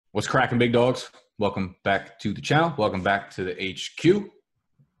What's cracking, big dogs? Welcome back to the channel. Welcome back to the HQ.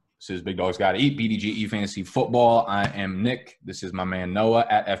 This is Big Dogs Gotta Eat, BDGE Fantasy Football. I am Nick. This is my man Noah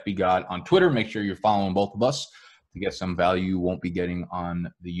at FBGod on Twitter. Make sure you're following both of us to get some value you won't be getting on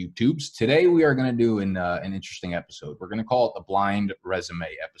the YouTubes. Today we are going to do an interesting episode. We're going to call it the blind resume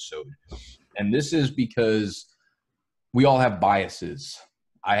episode. And this is because we all have biases.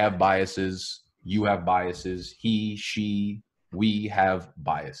 I have biases. You have biases. He, she, we have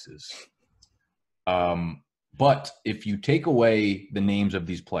biases. But if you take away the names of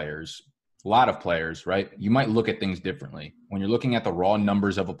these players, a lot of players, right, you might look at things differently. When you're looking at the raw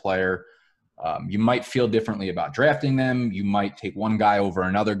numbers of a player, you might feel differently about drafting them. You might take one guy over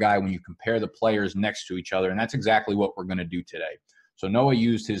another guy when you compare the players next to each other, and that's exactly what we're going to do today. So Noah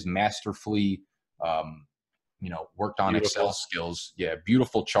used his masterfully, worked on Excel skills. Yeah,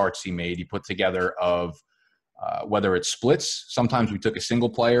 beautiful charts he made. He put together of whether it's splits. Sometimes we took a single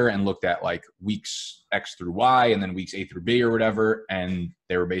player and looked at like weeks X through Y and then weeks A through B or whatever, and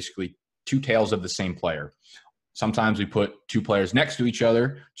they were basically two tails of the same player. Sometimes we put two players next to each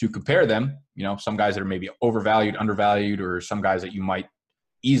other to compare them. You know, some guys that are maybe overvalued, undervalued, or some guys that you might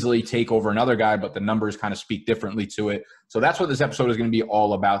easily take over another guy, but the numbers kind of speak differently to it. So that's what this episode is going to be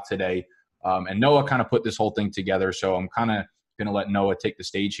all about today. And Noah kind of put this whole thing together. So I'm kind of going to let Noah take the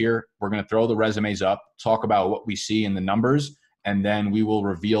stage here. We're going to throw the resumes up, talk about what we see in the numbers, and then we will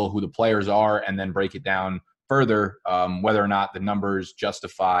reveal who the players are and then break it down further, whether or not the numbers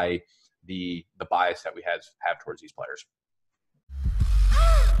justify the bias that we have towards these players.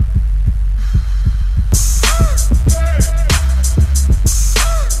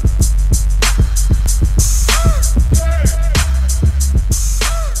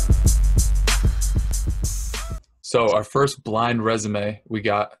 So our first blind resume we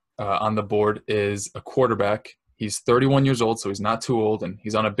got on the board is a quarterback. He's 31 years old, so he's not too old, and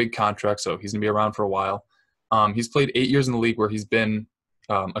he's on a big contract, so he's going to be around for a while. He's played 8 years in the league where he's been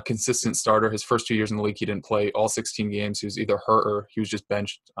a consistent starter. His first 2 years in the league, he didn't play all 16 games. He was either hurt or he was just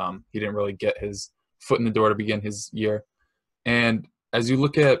benched. He didn't really get his foot in the door to begin his year. And as you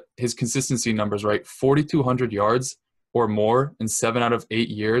look at his consistency numbers, right, 4,200 yards or more in 7 out of 8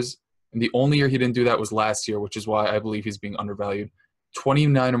 years. And the only year he didn't do that was last year, which is why I believe he's being undervalued.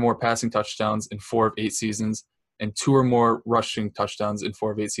 29 or more passing touchdowns in 4 of 8 seasons and 2 or more rushing touchdowns in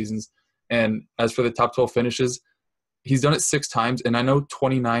 4 of 8 seasons. And as for the top 12 finishes, he's done it 6 times. And I know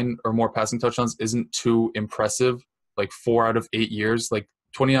 29 or more passing touchdowns isn't too impressive, like 4 out of 8 years. Like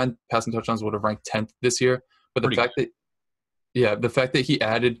 29 passing touchdowns would have ranked 10th this year. But the fact that he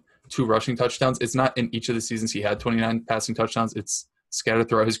added 2 rushing touchdowns, it's not in each of the seasons he had 29 passing touchdowns. It's scattered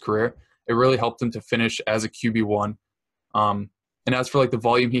throughout his career. It really helped him to finish as a QB1. And as for like the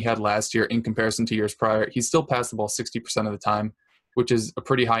volume he had last year in comparison to years prior, he still passed the ball 60% of the time, which is a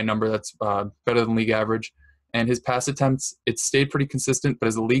pretty high number. That's better than league average. And his pass attempts, it stayed pretty consistent, but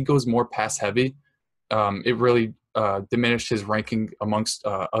as the league goes more pass heavy, it really diminished his ranking amongst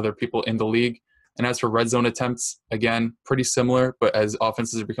other people in the league. And as for red zone attempts, again, pretty similar, but as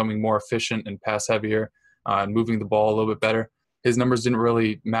offenses are becoming more efficient and pass heavier and moving the ball a little bit better, his numbers didn't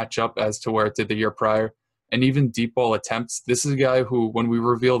really match up as to where it did the year prior. And even deep ball attempts, this is a guy who, when we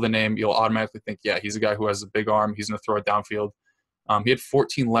reveal the name, you'll automatically think, yeah, he's a guy who has a big arm. He's going to throw it downfield. He had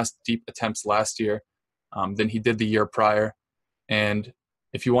 14 less deep attempts last year than he did the year prior. And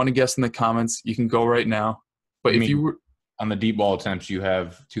if you want to guess in the comments, you can go right now. But if you were on the deep ball attempts, you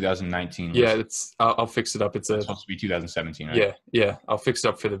have 2019. Yeah, I'll fix it up. It's supposed to be 2017, right? Yeah, I'll fix it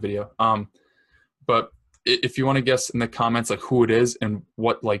up for the video. But if you want to guess in the comments like who it is and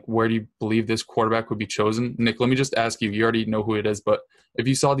where do you believe this quarterback would be chosen, Nick, let me just ask you. You already know who it is, but if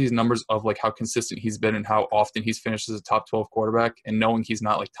you saw these numbers of like how consistent he's been and how often he's finished as a top 12 quarterback, and knowing he's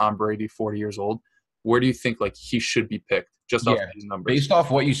not like Tom Brady, 40 years old, where do you think like he should be picked just off these numbers? Based off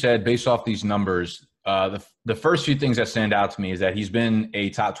what you said, based off these numbers, the first few things that stand out to me is that he's been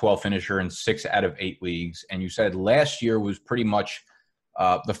a top 12 finisher in 6 out of 8 leagues, and you said last year was pretty much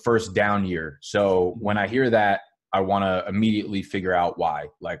the first down year. So when I hear that, I want to immediately figure out why.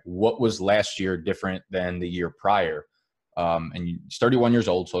 Like, what was last year different than the year prior? And he's 31 years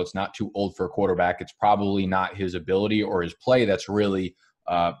old, so it's not too old for a quarterback. It's probably not his ability or his play that's really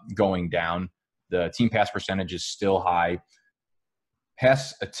going down. The team pass percentage is still high.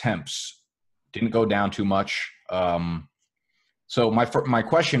 Pass attempts didn't go down too much. So my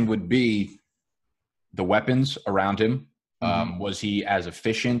question would be the weapons around him. Was he as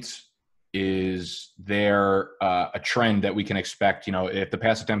efficient? Is there a trend that we can expect? You know, if the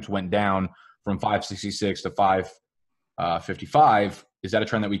pass attempts went down from 566 to 555, is that a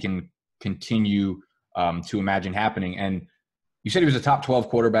trend that we can continue to imagine happening? And You said he was a top 12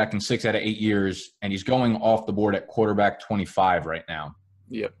 quarterback in 6 out of 8 years, and he's going off the board at quarterback 25 right now.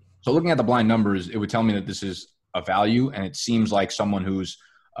 Yep. So looking at the blind numbers, it would tell me that this is a value, and it seems like someone who's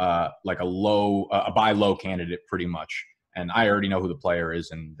like a buy low candidate pretty much. And I already know who the player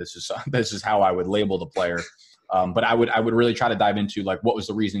is, and this is how I would label the player. But I would really try to dive into like what was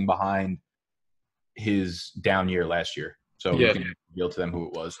the reasoning behind his down year last year. So you can reveal to them who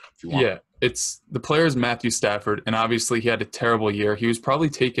it was if you want. Yeah, it's the player is Matthew Stafford, and obviously he had a terrible year. He was probably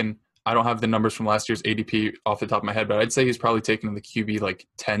taken. I don't have the numbers from last year's ADP off the top of my head, but I'd say he's probably taken in the QB like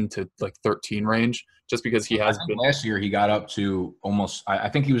 10 to like 13 range, just because he has been. Last year he got up to almost. I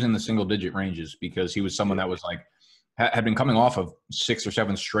think he was in the single digit ranges because he was someone that was like had been coming off of 6 or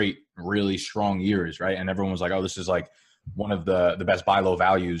 7 straight really strong years, right? And everyone was like, "Oh, this is like one of the best buy low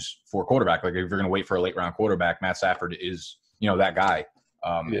values for a quarterback. Like if you're going to wait for a late round quarterback, Matt Stafford is that guy."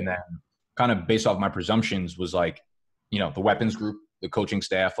 And then kind of based off my presumptions was like, the weapons group, the coaching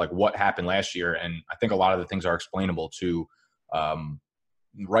staff, like what happened last year. And I think a lot of the things are explainable to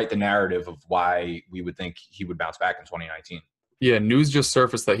write the narrative of why we would think he would bounce back in 2019. Yeah, news just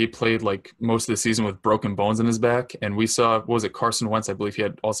surfaced that he played like most of the season with broken bones in his back. And we saw, what was it, Carson Wentz, I believe he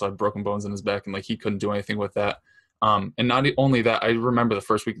also had broken bones in his back, and like he couldn't do anything with that. And not only that, I remember the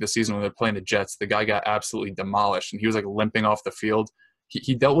first week of the season when they were playing the Jets, the guy got absolutely demolished, and he was like limping off the field.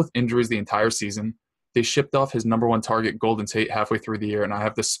 He dealt with injuries the entire season. They shipped off his number one target, Golden Tate, halfway through the year, and I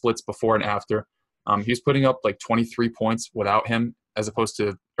have the splits before and after. He was putting up like 23 points without him,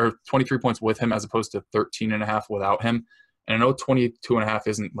 or 23 points with him as opposed to 13 and a half without him. And I know 22 and a half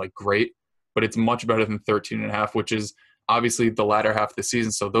isn't like great, but it's much better than 13 and a half, which is obviously the latter half of the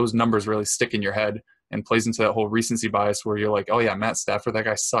season. So those numbers really stick in your head and plays into that whole recency bias where you're like, oh yeah, Matt Stafford, that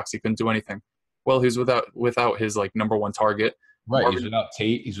guy sucks. He couldn't do anything. Well, he's without his like number one target. Right. He's without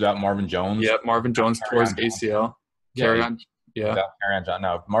Tate. He's without Marvin Jones. Yeah, Marvin Jones tore his ACL. Carry-on.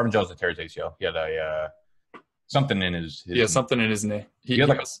 No, Marvin Jones tore his ACL. He had something in his something in his knee. He had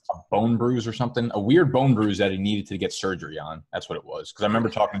like a bone bruise or something, a weird bone bruise that he needed to get surgery on. That's what it was. Because I remember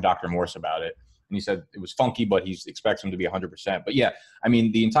talking to Dr. Morse about it, and he said it was funky, but he expects him to be 100%. But yeah, I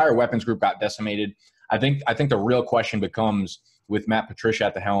mean, the entire weapons group got decimated. I think the real question becomes with Matt Patricia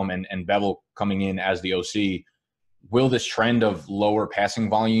at the helm and Bevel coming in as the OC, will this trend of lower passing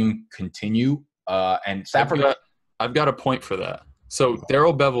volume continue? And Stafford, I've got a point for that. So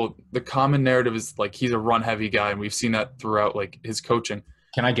Darrell Bevell, the common narrative is like he's a run-heavy guy, and we've seen that throughout like his coaching.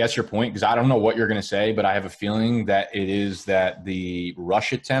 Can I guess your point? Because I don't know what you're going to say, but I have a feeling that it is that the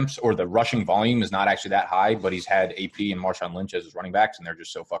rush attempts or the rushing volume is not actually that high, but he's had AP and Marshawn Lynch as his running backs, and they're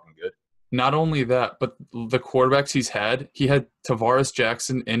just so fucking good. Not only that, but the quarterbacks he had Tavares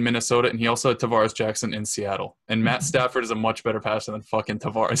Jackson in Minnesota, and he also had Tavares Jackson in Seattle. And Matt Stafford is a much better passer than fucking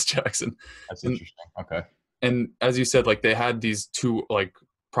Tavares Jackson. That's interesting. Okay. And as you said, like they had these two, like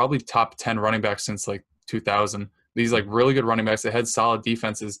probably top 10 running backs since like 2000. These like really good running backs. They had solid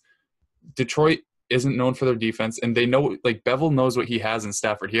defenses. Detroit isn't known for their defense, and they know like Bevel knows what he has in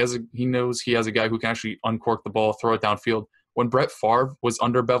Stafford. He knows he has a guy who can actually uncork the ball, throw it downfield. When Brett Favre was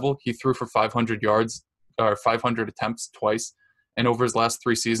under Bevel, he threw for 500 yards or 500 attempts twice. And over his last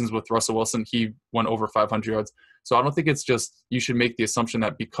 3 seasons with Russell Wilson, he went over 500 yards. So I don't think it's just you should make the assumption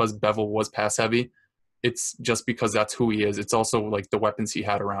that because Bevel was pass heavy, it's just because that's who he is. It's also like the weapons he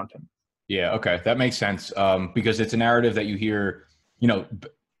had around him. Yeah, okay. That makes sense because it's a narrative that you hear,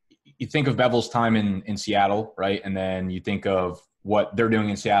 you think of Bevel's time in Seattle, right? And then you think of what they're doing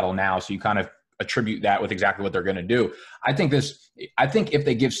in Seattle now. So you kind of attribute that with exactly what they're going to do. I think if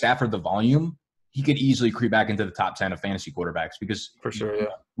they give Stafford the volume, he could easily creep back into the top 10 of fantasy quarterbacks because for sure, yeah.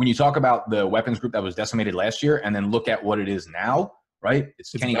 When you talk about the weapons group that was decimated last year and then look at what it is now, right?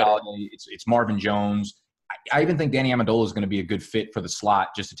 It's Kenny Golladay, it's Marvin Jones. I even think Danny Amendola is going to be a good fit for the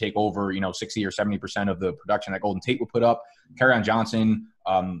slot just to take over, 60 or 70% of the production that Golden Tate would put up. Kerryon Johnson,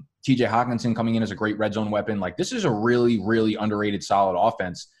 TJ Hawkinson coming in as a great red zone weapon. Like this is a really, really underrated solid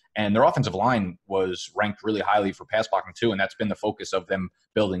offense. And their offensive line was ranked really highly for pass blocking too, and that's been the focus of them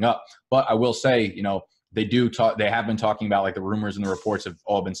building up. But I will say, they have been talking about like the rumors and the reports have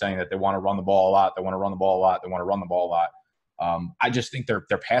all been saying that they want to run the ball a lot. They want to run the ball a lot. They want to run the ball a lot. I just think their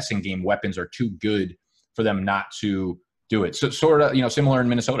passing game weapons are too good for them not to do it. So sort of, similar in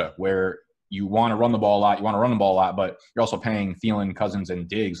Minnesota where you want to run the ball a lot, but you're also paying Thielen, Cousins, and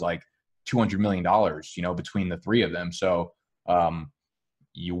Diggs like $200 million, between the three of them. So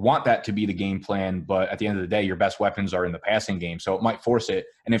you want that to be the game plan, but at the end of the day, your best weapons are in the passing game. So it might force it.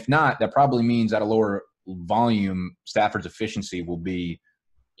 And if not, that probably means at a lower volume, Stafford's efficiency will be,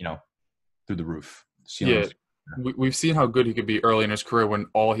 through the roof. Yeah. we've seen how good he could be early in his career when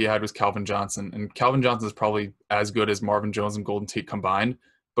all he had was Calvin Johnson. And Calvin Johnson is probably as good as Marvin Jones and Golden Tate combined.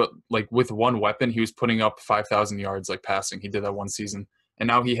 But like with one weapon, he was putting up 5,000 yards like passing. He did that one season. And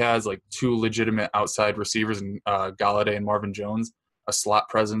now he has like two legitimate outside receivers in Galladay and Marvin Jones, a slot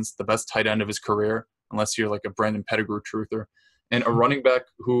presence, the best tight end of his career, unless you're like a Brandon Pettigrew truther, and a running back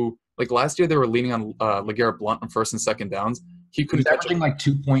who, like last year, they were leaning on LeGarrette Blount on first and second downs. He couldn't catch averaging like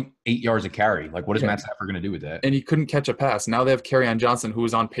 2.8 yards a carry. Like, what is Matt Stafford going to do with that? And he couldn't catch a pass. Now they have Kerryon Johnson, who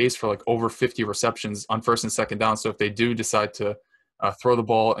is on pace for like over 50 receptions on first and second down. So if they do decide to throw the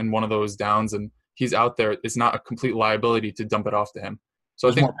ball in one of those downs and he's out there, it's not a complete liability to dump it off to him. So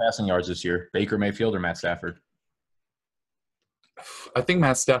Who's more passing yards this year, Baker Mayfield or Matt Stafford? I think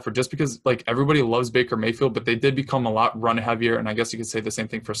Matt Stafford, just because like everybody loves Baker Mayfield, but they did become a lot run heavier, and I guess you could say the same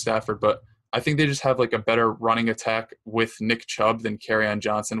thing for Stafford. But I think they just have like a better running attack with Nick Chubb than Kerryon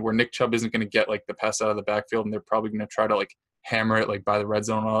Johnson, where Nick Chubb isn't going to get like the pass out of the backfield, and they're probably going to try to like hammer it like by the red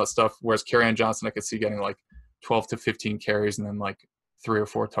zone and all that stuff. Whereas Kerryon Johnson, I could see getting like 12 to 15 carries and then like 3 or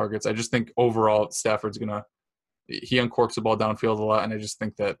 4 targets. I just think overall Stafford's he uncorks the ball downfield a lot, and I just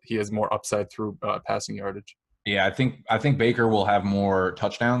think that he has more upside through passing yardage. Yeah, I think Baker will have more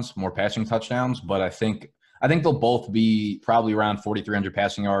touchdowns, more passing touchdowns, but I think they'll both be probably around 4,300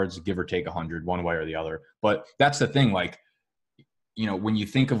 passing yards, give or take 100, one way or the other. But that's the thing, like, you know, when you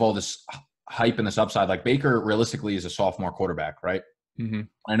think of all this hype and this upside, like Baker realistically is a sophomore quarterback, right? Mm-hmm.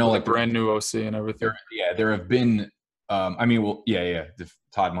 I know, like brand new OC and everything. There have been, Todd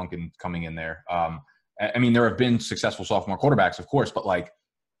Monken coming in there. I mean, there have been successful sophomore quarterbacks, of course, but like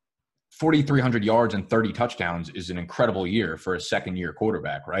 4,300 yards and 30 touchdowns is an incredible year for a second-year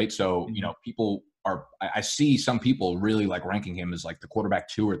quarterback, right? So, you know, I see some people really like ranking him as like the quarterback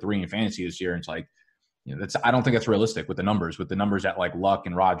 2 or 3 in fantasy this year. And it's like, you know, I don't think that's realistic with the numbers that like Luck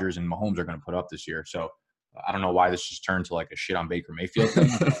and Rodgers and Mahomes are going to put up this year. So I don't know why this just turned to like a shit on Baker Mayfield thing,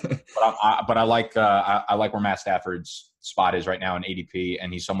 but I like where Matt Stafford's spot is right now in ADP,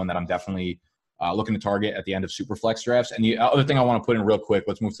 and he's someone that I'm definitely looking to target at the end of Superflex drafts. And the other thing I want to put in real quick,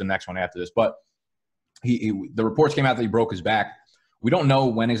 let's move to the next one after this, but the reports came out that he broke his back. We don't know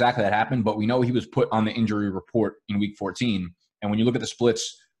when exactly that happened, but we know he was put on the injury report in week 14. And when you look at the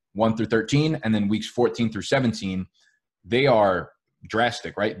splits 1 through 13 and then weeks 14 through 17, they are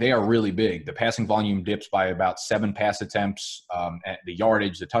drastic, right? They are really big. The passing volume dips by about 7 pass attempts, the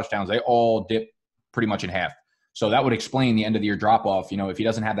yardage, the touchdowns, they all dip pretty much in half. So that would explain the end of the year drop off. You know, if he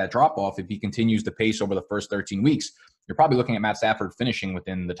doesn't have that drop off, if he continues to pace over the first 13 weeks, you're probably looking at Matt Stafford finishing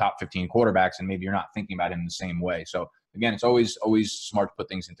within the top 15 quarterbacks, and maybe you're not thinking about him the same way. So again, it's always smart to put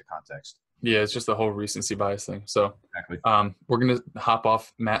things into context. Yeah, it's just the whole recency bias thing. So exactly. We're going to hop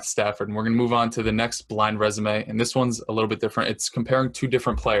off Matt Stafford, and we're going to move on to the next blind resume. And this one's a little bit different. It's comparing 2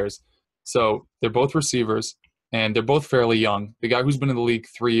 different players. So they're both receivers, and they're both fairly young. The guy who's been in the league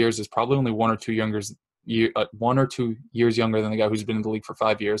 3 years is probably only 1 or 2 years younger than the guy who's been in the league for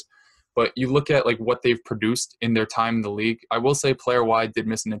 5 years. But you look at like what they've produced in their time in the league. I will say player-wide did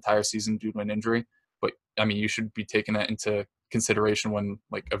miss an entire season due to an injury. But, I mean, you should be taking that into consideration when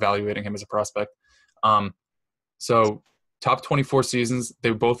like evaluating him as a prospect. So top 24 seasons,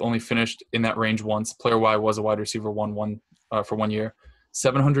 they both only finished in that range once. Player Y was a wide receiver for 1 year.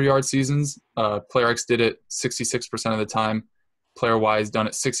 700-yard seasons, Player X did it 66% of the time. Player Y has done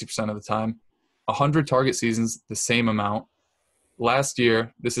it 60% of the time. 100 target seasons, the same amount. Last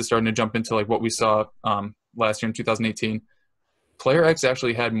year, this is starting to jump into like what we saw last year in 2018. Player X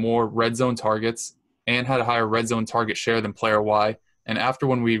actually had more red zone targets and had a higher red zone target share than Player Y. And after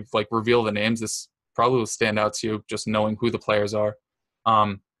when we like reveal the names, this probably will stand out to you just knowing who the players are.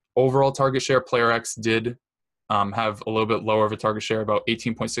 Overall target share, Player X did have a little bit lower of a target share, about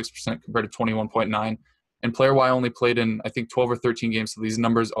 18.6% compared to 21.9%. And Player Y only played in, I think, 12 or 13 games. So these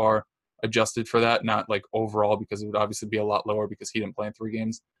numbers are adjusted for that, not like overall, because it would obviously be a lot lower because he didn't play in 3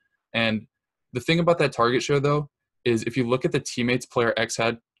 games. And the thing about that target share, though, is if you look at the teammates Player X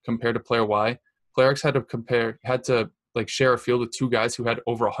had compared to Player Y, Player X had to like share a field with 2 guys who had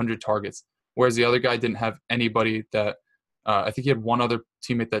over 100 targets, whereas the other guy didn't have anybody that I think he had one other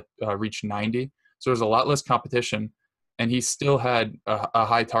teammate that reached 90. So there's a lot less competition, and he still had a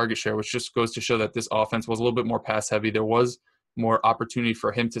high target share, which just goes to show that this offense was a little bit more pass heavy. There was more opportunity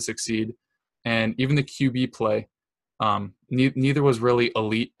for him to succeed. And even the QB play, neither was really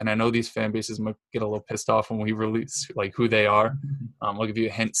elite. And I know these fan bases might get a little pissed off when we release like who they are. I'll give you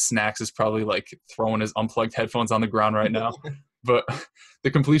a hint. Snacks is probably like throwing his unplugged headphones on the ground right now. But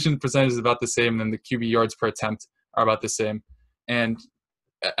the completion percentage is about the same, and the QB yards per attempt are about the same. And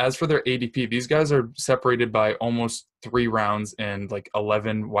as for their ADP, these guys are separated by almost 3 rounds and like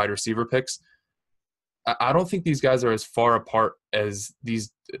 11 wide receiver picks. I don't think these guys are as far apart as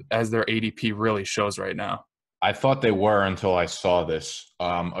their ADP really shows right now. I thought they were until I saw this.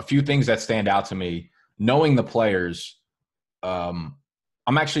 A few things that stand out to me, knowing the players.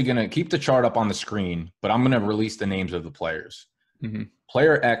 I'm actually going to keep the chart up on the screen, but I'm going to release the names of the players. Mm-hmm.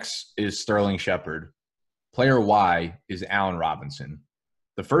 Player X is Sterling Shepard. Player Y is Allen Robinson.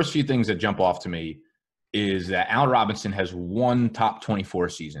 The first few things that jump off to me is that Allen Robinson has one top 24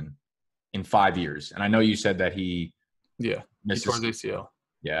 season in 5 years. And I know you said that he missed tore his ACL.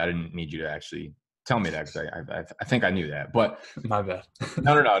 Yeah, I didn't need you to actually tell me that because I think I knew that. But my bad.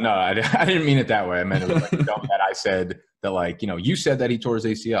 No. I didn't mean it that way. I meant it was like dumb that I said that, like, you said that he tore his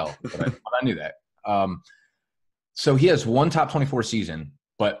ACL, but I knew that. So he has one top 24 season,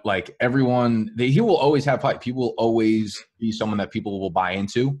 but like he will always have hype. He will always be someone that people will buy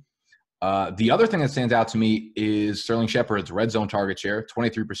into. The other thing that stands out to me is Sterling Shepard's red zone target share.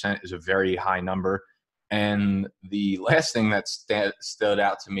 23% is a very high number. And the last thing that stood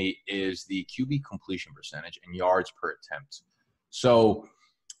out to me is the QB completion percentage and yards per attempt. So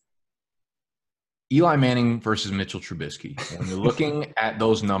Eli Manning versus Mitchell Trubisky. When you're looking at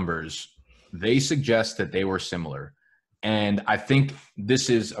those numbers, they suggest that they were similar. And I think this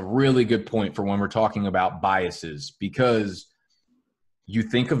is a really good point for when we're talking about biases, because you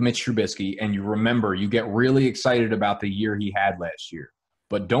think of Mitch Trubisky and you get really excited about the year he had last year.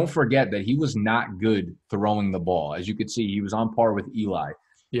 But don't forget that he was not good throwing the ball. As you could see, he was on par with Eli.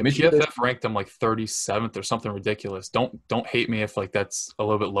 Yeah, PFF ranked him like 37th or something ridiculous. Don't hate me if like that's a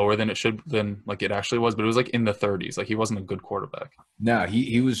little bit lower than it actually was, but it was like in the 30s. Like he wasn't a good quarterback. No,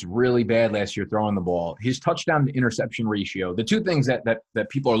 he was really bad last year throwing the ball. His touchdown to interception ratio, the two things that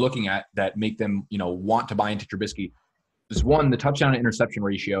people are looking at that make them, want to buy into Trubisky is, one, the touchdown to interception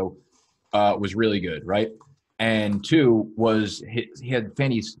ratio was really good, right? And two was he had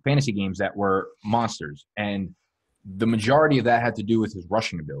fantasy games that were monsters. And the majority of that had to do with his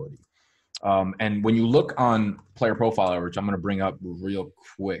rushing ability. And when you look on Player Profiler, which I'm going to bring up real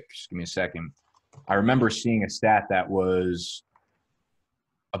quick, just give me a second. I remember seeing a stat that was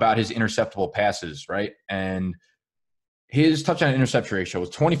about his interceptable passes, right? And his touchdown interception ratio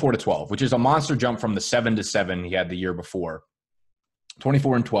was 24-12, which is a monster jump from the 7-7 he had the year before.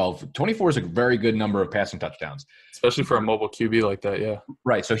 24-12. 24 is a very good number of passing touchdowns. Especially for a mobile QB like that, yeah.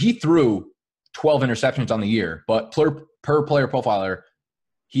 Right. So he threw 12 interceptions on the year, but per Player Profiler,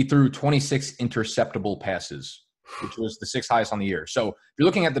 he threw 26 interceptable passes, which was the sixth highest on the year. So if you're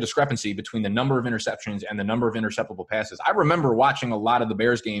looking at the discrepancy between the number of interceptions and the number of interceptable passes, I remember watching a lot of the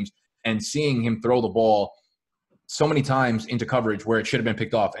Bears games and seeing him throw the ball so many times into coverage where it should have been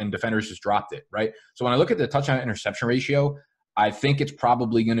picked off and defenders just dropped it, right? So when I look at the touchdown interception ratio, I think it's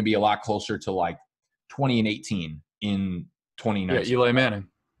probably going to be a lot closer to like 20-18 in 2019. Yeah, Eli Manning.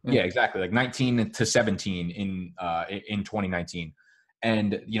 Yeah, exactly. Like 19-17 in 2019.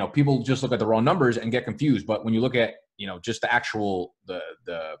 And, people just look at the raw numbers and get confused. But when you look at, just the actual,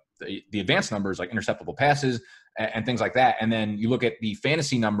 the advanced numbers, like interceptable passes and things like that, and then you look at the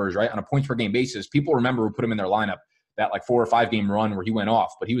fantasy numbers, right, on a points per game basis, people remember who put him in their lineup, that like 4 or 5 game run where he went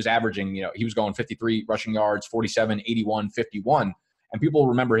off, but he was averaging, he was going 53 rushing yards, 47, 81, 51. And people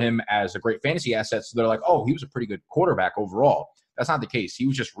remember him as a great fantasy asset. So they're like, oh, he was a pretty good quarterback overall. That's not the case. He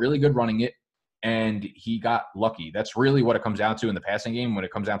was just really good running it, and he got lucky. That's really what it comes down to in the passing game when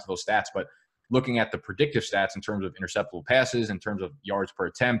it comes down to those stats. But looking at the predictive stats in terms of interceptable passes, in terms of yards per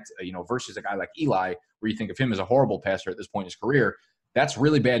attempt, versus a guy like Eli, where you think of him as a horrible passer at this point in his career, that's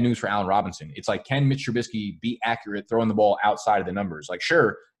really bad news for Allen Robinson. It's like, can Mitch Trubisky be accurate throwing the ball outside of the numbers? Like,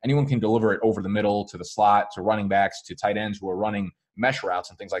 sure, anyone can deliver it over the middle to the slot, to running backs, to tight ends who are running mesh routes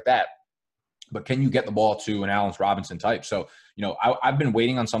and things like that. But can you get the ball to an Allen Robinson type? So, I've been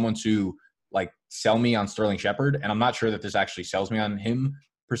waiting on someone to like sell me on Sterling Shepard, and I'm not sure that this actually sells me on him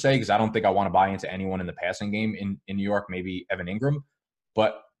per se, because I don't think I want to buy into anyone in the passing game in New York, maybe Evan Ingram.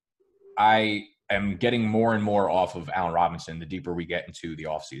 But I am getting more and more off of Allen Robinson the deeper we get into the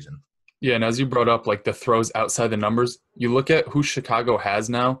offseason. Yeah, and as you brought up, like the throws outside the numbers, you look at who Chicago has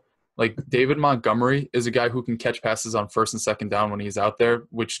now. Like David Montgomery is a guy who can catch passes on first and second down when he's out there,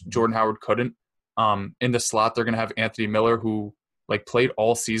 which Jordan Howard couldn't. In the slot, they're going to have Anthony Miller, who like played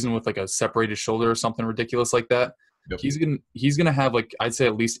all season with like a separated shoulder or something ridiculous like that. Yep. He's gonna have like, I'd say,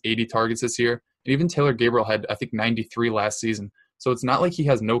 at least 80 targets this year. And even Taylor Gabriel had, I think, 93 last season. So it's not like he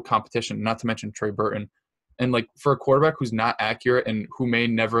has no competition, not to mention Trey Burton. And like for a quarterback who's not accurate and who may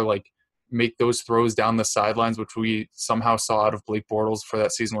never like make those throws down the sidelines, which we somehow saw out of Blake Bortles for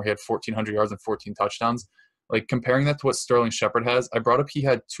that season where he had 1,400 yards and 14 touchdowns. Like comparing that to what Sterling Shepard has, I brought up he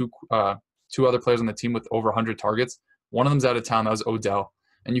had two other players on the team with over 100 targets. One of them's out of town. That was Odell.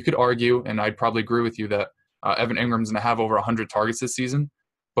 And you could argue, and I'd probably agree with you, that Evan Ingram's going to have over 100 targets this season.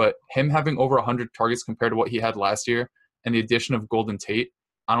 But him having over 100 targets compared to what he had last year, and the addition of Golden Tate,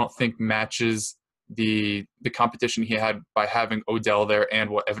 I don't think matches the competition he had by having Odell there and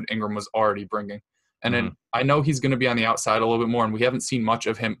what Evan Ingram was already bringing. And then I know he's going to be on the outside a little bit more, and we haven't seen much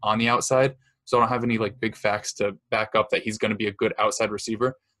of him on the outside, so I don't have any like big facts to back up that he's going to be a good outside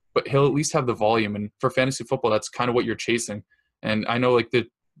receiver. But he'll at least have the volume, and for fantasy football, that's kind of what you're chasing. And I know like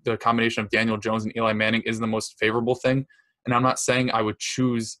the combination of Daniel Jones and Eli Manning is the most favorable thing, and I'm not saying I would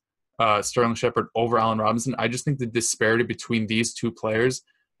choose Sterling Shepard over Allen Robinson. I just think the disparity between these two players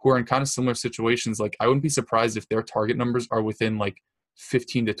who are in kind of similar situations, like I wouldn't be surprised if their target numbers are within like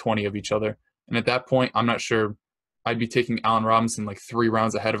 15 to 20 of each other. And at that point, I'm not sure I'd be taking Allen Robinson like 3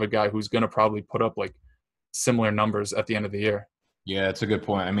 rounds ahead of a guy who's going to probably put up like similar numbers at the end of the year. Yeah, that's a good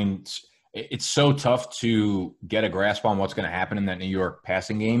point. I mean, it's so tough to get a grasp on what's going to happen in that New York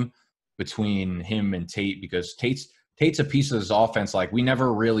passing game between him and Tate, because Tate's a piece of this offense. Like, we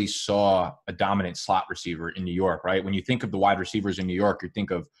never really saw a dominant slot receiver in New York, right? When you think of the wide receivers in New York, you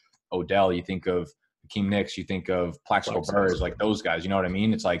think of Odell, you think of Hakeem Nicks, you think of Plaxico Burress, like those guys. You know what I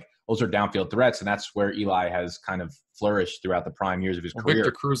mean? It's like those are downfield threats, and that's where Eli has kind of flourished throughout the prime years of his career.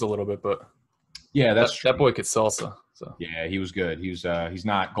 Victor Cruz a little bit, but yeah, that's true. That boy could salsa. So yeah, he was good. He's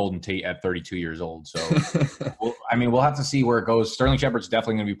not Golden Tate at 32 years old. So we'll have to see where it goes. Sterling Shepard's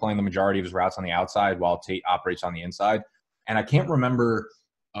definitely going to be playing the majority of his routes on the outside while Tate operates on the inside. And I can't remember.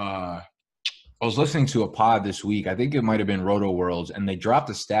 I was listening to a pod this week. I think it might have been Roto Worlds, and they dropped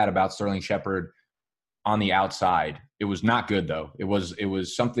a stat about Sterling Shepard on the outside. It was not good though. It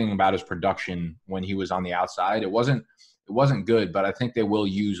was something about his production when he was on the outside. It wasn't good, but I think they will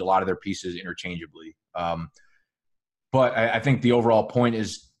use a lot of their pieces interchangeably. But I think the overall point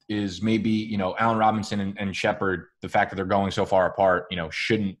is maybe, Allen Robinson and Shepard, the fact that they're going so far apart,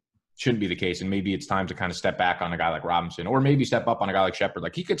 shouldn't be the case. And maybe it's time to kind of step back on a guy like Robinson, or maybe step up on a guy like Shepard.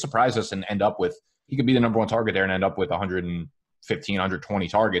 Like, he could surprise us and he could be the number one target there and end up with 115, 120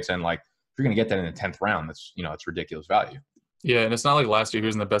 targets. And like, if you're going to get that in the 10th round, that's, it's ridiculous value. Yeah, and it's not like last year he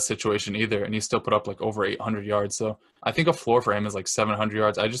was in the best situation either, and he still put up like over 800 yards. So I think a floor for him is like 700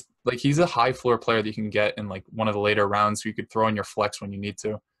 yards. I just like, he's a high floor player that you can get in like one of the later rounds, so you could throw in your flex when you need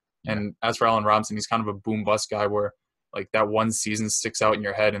to. Yeah. And as for Allen Robinson, he's kind of a boom bust guy where like that one season sticks out in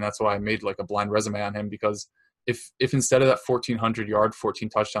your head, and that's why I made like a blind resume on him, because if instead of that 1,400 yard, 14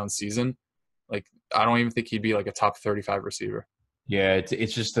 touchdown season, like I don't even think he'd be like a top 35 receiver. Yeah,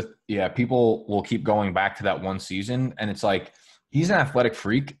 it's just people will keep going back to that one season, and it's like, he's an athletic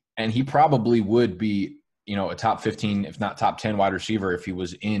freak, and he probably would be, a top 15, if not top 10 wide receiver if he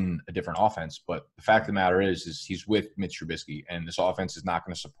was in a different offense. But the fact of the matter is he's with Mitch Trubisky, and this offense is not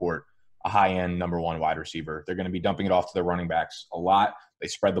going to support a high-end number one wide receiver. They're going to be dumping it off to their running backs a lot. They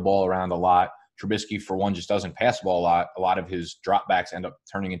spread the ball around a lot. Trubisky, for one, just doesn't pass the ball a lot. A lot of his dropbacks end up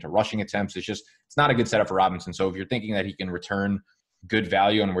turning into rushing attempts. It's not a good setup for Robinson. So if you're thinking that he can return good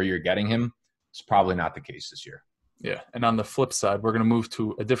value on where you're getting him, it's probably not the case this year. Yeah, and on the flip side, we're going to move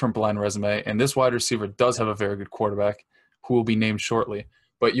to a different blind resume, and this wide receiver does have a very good quarterback who will be named shortly.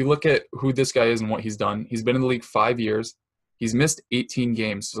 But you look at who this guy is and what he's done. He's been in the league 5 years. He's missed 18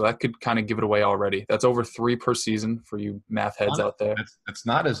 games, so that could kind of give it away already. That's over 3 per season for you math heads out there. It's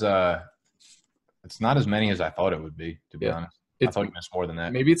not as many as I thought it would be, to be honest. I thought you missed more than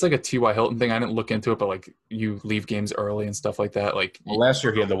that. Maybe it's like a T.Y. Hilton thing. I didn't look into it, but like you leave games early and stuff like that. Like, well, last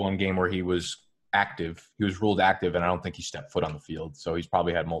year he had the one game where he was active. He was ruled active, and I don't think he stepped foot on the field. So he's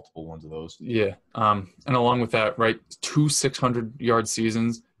probably had multiple ones of those. Yeah. And along with that, right, 2 600-yard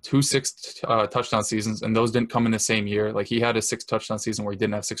seasons, 2 touchdown seasons, and those didn't come in the same year. Like, he had a 6 touchdown season where he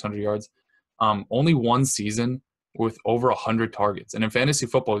didn't have 600 yards. Only one season with over 100 targets. And in fantasy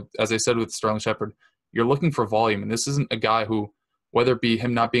football, as I said with Sterling Shepard, you're looking for volume. And this isn't a guy who, whether it be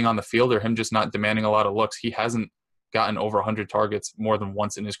him not being on the field or him just not demanding a lot of looks, he hasn't gotten over 100 targets more than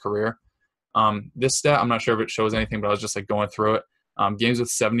once in his career. This stat, I'm not sure if it shows anything, but I was just like going through it. Games with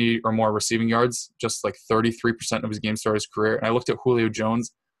 70 or more receiving yards, just like 33% of his games throughout his career. And I looked at Julio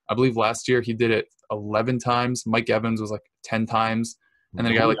Jones. I believe last year he did it 11 times. Mike Evans was like 10 times. And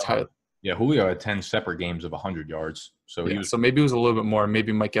then a guy like Tyler. Yeah, Julio had 10 separate games of 100 yards. So so maybe it was a little bit more.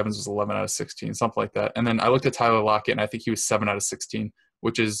 Maybe Mike Evans was 11 out of 16, something like that. And then I looked at Tyler Lockett, and I think he was 7 out of 16,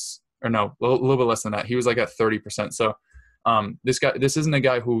 which is, or no, a little bit less than that. He was like at 30%. So this isn't a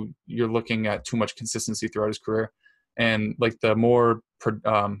guy who you're looking at too much consistency throughout his career. And like the more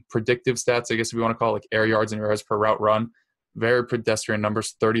predictive stats, I guess if you want to call it, like air yards and yards per route run, very pedestrian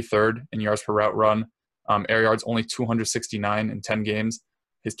numbers, 33rd in yards per route run. Air yards only 269 in 10 games.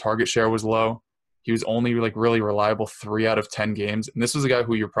 His target share was low. He was only like really reliable 3 out of 10 games. And this was a guy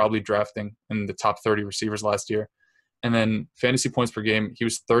who you're probably drafting in the top 30 receivers last year. And then fantasy points per game, he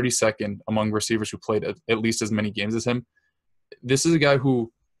was 32nd among receivers who played at least as many games as him. This is a guy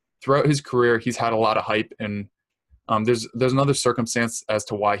who throughout his career, he's had a lot of hype, and there's another circumstance as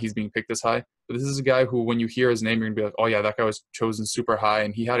to why he's being picked this high. But this is a guy who, when you hear his name, you're going to be like, oh yeah, that guy was chosen super high.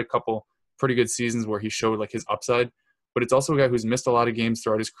 And he had a couple pretty good seasons where he showed like his upside. But it's also a guy who's missed a lot of games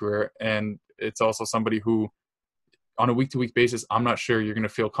throughout his career. And it's also somebody who, on a week-to-week basis, I'm not sure you're going to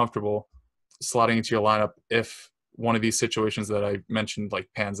feel comfortable slotting into your lineup if one of these situations that I mentioned like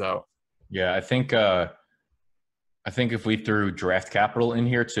pans out. Yeah, I think if we threw draft capital in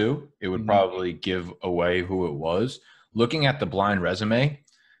here too, it would probably give away who it was. Looking at the blind resume,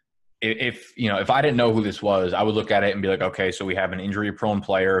 if I didn't know who this was, I would look at it and be like, okay, so we have an injury-prone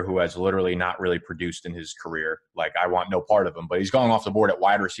player who has literally not really produced in his career. Like, I want no part of him, but he's going off the board at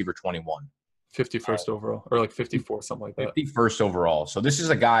wide receiver 21. 51st overall, or like 54, something like that. 51st overall. So this is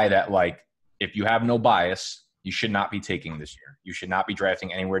a guy that, like, if you have no bias, you should not be taking this year. You should not be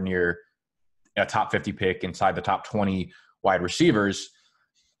drafting anywhere near a top 50 pick inside the top 20 wide receivers.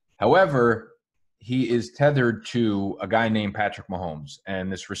 However, he is tethered to a guy named Patrick Mahomes,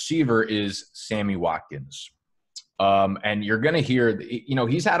 and this receiver is Sammy Watkins. And you're going to hear,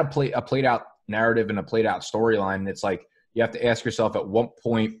 he's had a played out narrative and a played out storyline. And it's like, you have to ask yourself, at what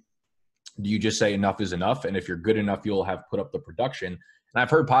point do you just say enough is enough? And if you're good enough, you'll have put up the production. And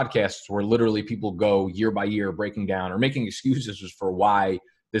I've heard podcasts where literally people go year by year breaking down or making excuses for why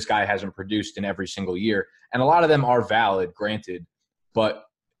this guy hasn't produced in every single year. And a lot of them are valid, granted, but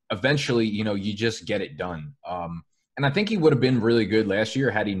eventually, you just get it done. And I think he would have been really good last year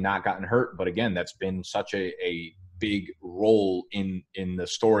had he not gotten hurt. But again, that's been such a big role in the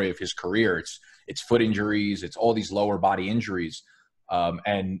story of his career. It's foot injuries. It's all these lower body injuries.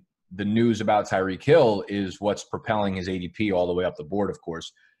 And the news about Tyreek Hill is what's propelling his ADP all the way up the board, of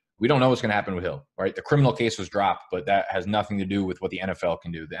course. We don't know what's going to happen with Hill, right? The criminal case was dropped, but that has nothing to do with what the NFL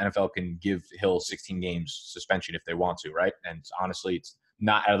can do. The NFL can give Hill 16 games suspension if they want to, right? And honestly, it's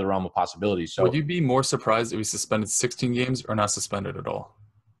not out of the realm of possibilities. So, would you be more surprised if he suspended 16 games or not suspended at all?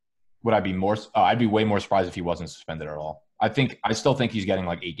 Would I be more? I'd be way more surprised if he wasn't suspended at all. I still think he's getting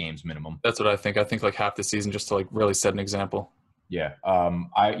like 8 games minimum. That's what I think. I think like half the season just to like really set an example. Yeah.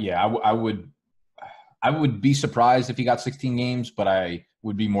 I would be surprised if he got 16 games, but I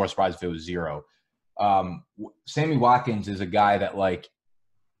would be more surprised if it was 0. Sammy Watkins is a guy that, like,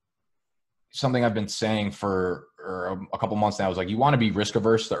 something I've been saying for a couple months now is like, you want to be risk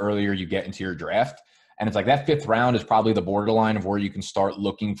averse the earlier you get into your draft. And it's like that 5th round is probably the borderline of where you can start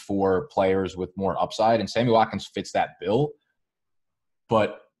looking for players with more upside. And Sammy Watkins fits that bill.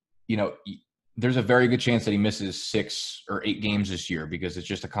 But, there's a very good chance that he misses 6 or 8 games this year because it's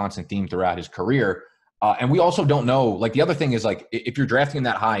just a constant theme throughout his career. And we also don't know, like, the other thing is, like, if you're drafting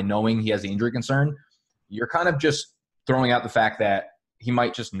that high knowing he has the injury concern, you're kind of just throwing out the fact that he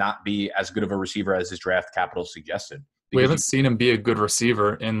might just not be as good of a receiver as his draft capital suggested. We haven't seen him be a good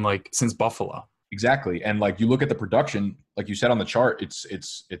receiver in since Buffalo. Exactly. And like, you look at the production, like you said on the chart,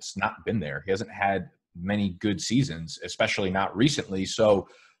 it's not been there. He hasn't had many good seasons, especially not recently. So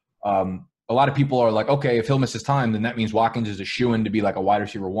a lot of people are like, okay, if he'll miss his time, then that means Watkins is a shoo-in to be like a wide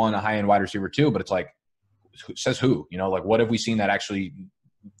receiver 1, a high-end wide receiver 2. But it's like, says who? Like, what have we seen that actually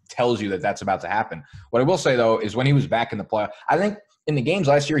tells you that that's about to happen? What I will say, though, is when he was back in the playoff, I think in the games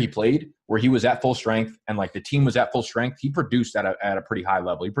last year he played where he was at full strength and like the team was at full strength, he produced at a pretty high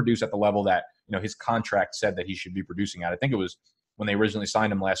level. He produced at the level that, his contract said that he should be producing at. I think it was when they originally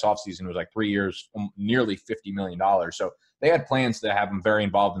signed him last offseason, it was like 3 years, nearly $50 million. So they had plans to have him very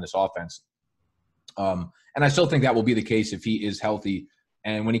involved in this offense. And I still think that will be the case if he is healthy.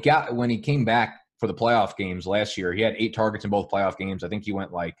 And when he came back for the playoff games last year, he had 8 targets in both playoff games. I think he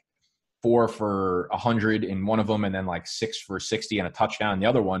went like 4 for 100 in one of them, and then like 6 for 60 and a touchdown in the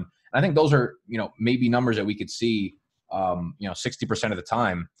other one. And I think those are, maybe numbers that we could see, 60% of the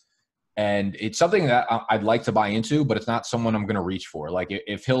time. And it's something that I'd like to buy into, but it's not someone I'm going to reach for. Like,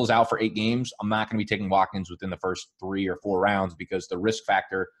 if Hill's out for 8 games, I'm not going to be taking Watkins within the first 3 or 4 rounds because the risk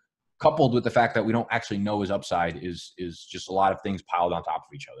factor, coupled with the fact that we don't actually know his upside, is just a lot of things piled on top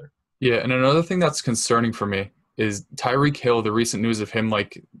of each other. Yeah, and another thing that's concerning for me is Tyreek Hill, the recent news of him,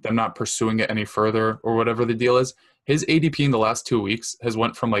 like, them not pursuing it any further or whatever the deal is. His ADP in the last 2 weeks has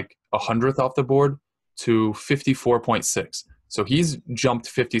went from like 100th off the board to 54.6. So he's jumped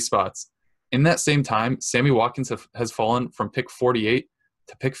 50 spots. In that same time, Sammy Watkins has fallen from pick 48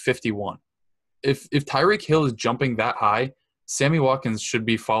 to pick 51. If Tyreek Hill is jumping that high, Sammy Watkins should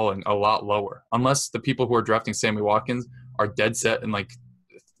be falling a lot lower, unless the people who are drafting Sammy Watkins are dead set and like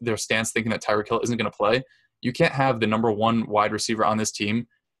their stance thinking that Tyreek Hill isn't going to play. You can't have the number 1 wide receiver on this team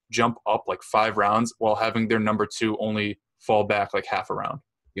jump up like 5 rounds while having their number 2 only fall back like half a round.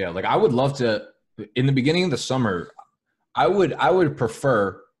 Yeah, like I would love to in the beginning of the summer, I would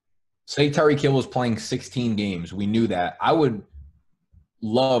prefer, say Tyreek Hill was playing 16 games. We knew that. I would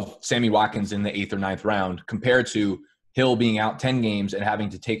love Sammy Watkins in the 8th or 9th round compared to Hill being out 10 games and having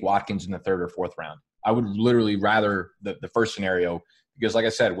to take Watkins in the 3rd or 4th round. I would literally rather the first scenario because, like I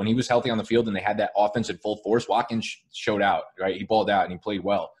said, when he was healthy on the field and they had that offense in full force, Watkins showed out, right? He balled out and he played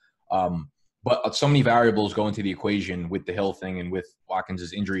well. But so many variables go into the equation with the Hill thing and with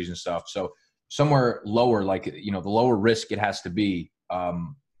Watkins' injuries and stuff. So somewhere lower, like, the lower risk it has to be.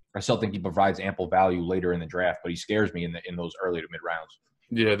 I still think he provides ample value later in the draft, but he scares me in those early to mid rounds.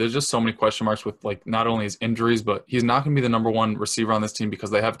 Yeah, there's just so many question marks with like not only his injuries, but he's not going to be the number 1 receiver on this team because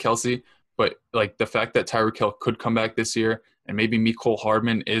they have Kelsey. But like the fact that Tyreek Hill could come back this year and maybe Mecole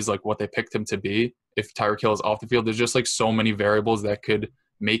Hardman is like what they picked him to be if Tyreek Hill is off the field. There's just like so many variables that could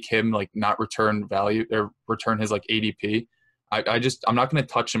make him like not return value or return his like ADP. I'm not going to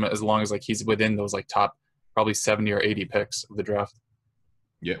touch him as long as like he's within those like top probably 70 or 80 picks of the draft.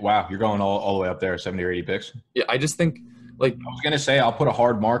 Yeah, wow, you're going all the way up there, 70 or 80 picks. Yeah, I just think like I was gonna say I'll put a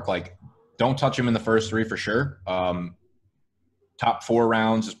hard mark. Like, don't touch him in the first 3 for sure. Top 4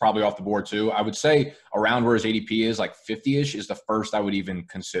 rounds is probably off the board too. I would say around where his ADP is, like 50-ish, is the first I would even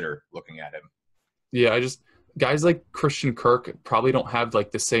consider looking at him. Yeah, guys like Christian Kirk probably don't have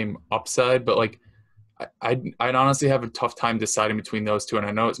like the same upside, but like I'd honestly have a tough time deciding between those two. And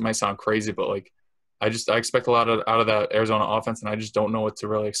I know it might sound crazy, but like I expect a lot out of that Arizona offense, and I just don't know what to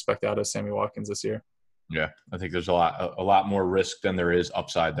really expect out of Sammy Watkins this year. Yeah, I think there's a lot more risk than there is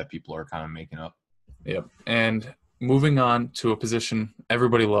upside that people are kind of making up. Yep. And moving on to a position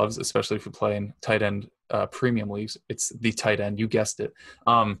everybody loves, especially if you play in tight end premium leagues, it's the tight end. You guessed it.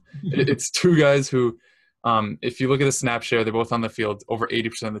 It's 2 guys who, if you look at the snap share, they're both on the field over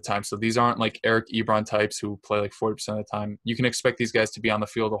 80% of the time. So these aren't like Eric Ebron types who play like 40% of the time. You can expect these guys to be on the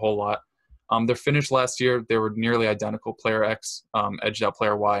field a whole lot. Their finish last year, they were nearly identical. Player X edged out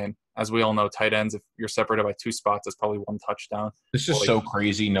player Y. And as we all know, tight ends, if you're separated by 2 spots, it's probably 1 touchdown. It's just so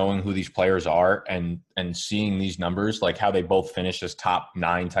crazy knowing who these players are and seeing these numbers, like how they both finished as top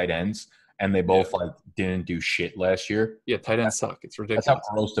 9 tight ends, and they both like didn't do shit last year. Yeah, tight ends suck. It's ridiculous. That's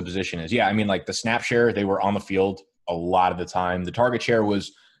how gross the position is. Yeah, I mean, like the snap share, they were on the field a lot of the time. The target share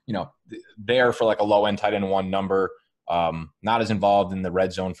was, there for like a low end tight end 1 number. Not as involved in the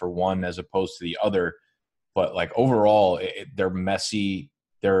red zone for one as opposed to the other, but like overall, they're messy.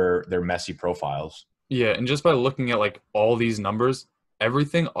 They're messy profiles. Yeah, and just by looking at like all these numbers,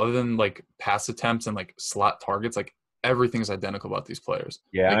 everything other than like pass attempts and like slot targets, like everything's identical about these players.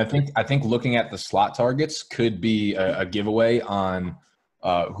 Yeah, like, and I think looking at the slot targets could be a giveaway on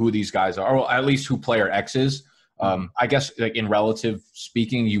who these guys are, or at least who player X is. I guess like in relative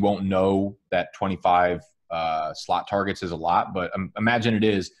speaking, you won't know that 25 slot targets is a lot, but imagine it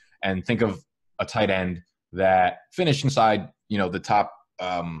is, and think of a tight end that finished inside, the top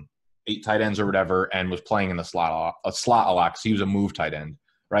 8 tight ends or whatever, and was playing in the slot a lot because he was a move tight end,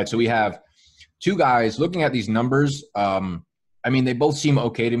 right? So we have 2 guys looking at these numbers. I mean, they both seem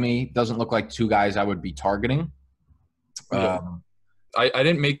okay to me. Doesn't look like 2 guys I would be targeting. I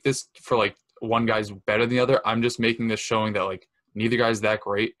didn't make this for like one guy's better than the other. I'm just making this showing that like neither guy's that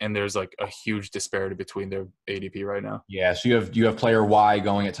great, and there's like a huge disparity between their ADP right now. Yeah, so you have player Y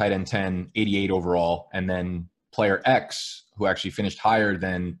going at tight end 10, 88 overall, and then player X, who actually finished higher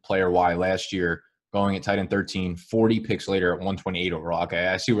than player Y last year, going at tight end 13, 40 picks later at 128 overall. Okay,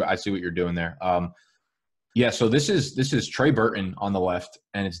 I see what you're doing there. Yeah, so this is Trey Burton on the left,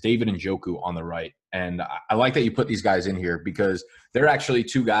 and it's David Njoku on the right. And I like that you put these guys in here because they're actually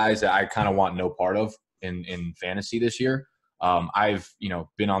 2 guys that I kind of want no part of in fantasy this year. I've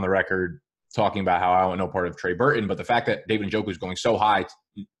been on the record talking about how I want no part of Trey Burton, but the fact that David Njoku is going so high,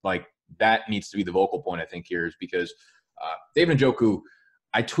 like that needs to be the vocal point I think here, is because David Njoku,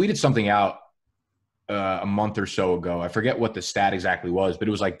 I tweeted something out a month or so ago. I forget what the stat exactly was, but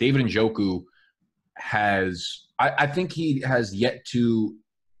it was like David Njoku I think he has yet to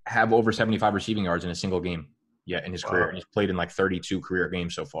have over 75 receiving yards in a single game yet in his career. And he's played in like 32 career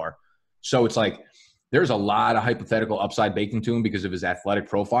games so far. So it's like there's a lot of hypothetical upside baked into him because of his athletic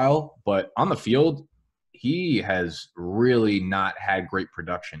profile. But on the field, he has really not had great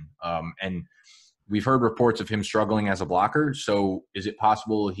production. And we've heard reports of him struggling as a blocker. So is it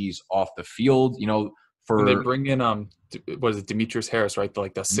possible he's off the field, And they bring in what is it, Demetrius Harris, right? The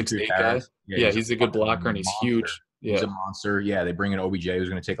 6'8" guy. Yeah, he's a good blocker and he's huge. Yeah. He's a monster. Yeah, they bring in OBJ, who's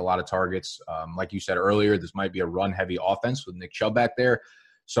going to take a lot of targets. Like you said earlier, this might be a run-heavy offense with Nick Chubb back there.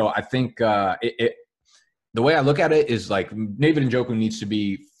 So I think the way I look at it is like David Njoku needs to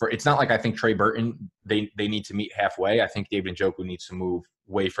be – it's not like I think Trey Burton, they need to meet halfway. I think David Njoku needs to move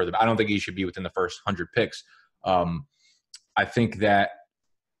way further. I don't think he should be within the first 100 picks. I think that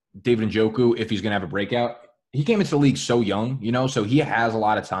David Njoku, if he's going to have a breakout, he came into the league so young, so he has a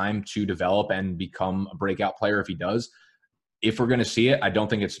lot of time to develop and become a breakout player if he does. If we're going to see it, I don't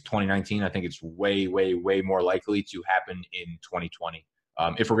think it's 2019. I think it's way, way, way more likely to happen in 2020.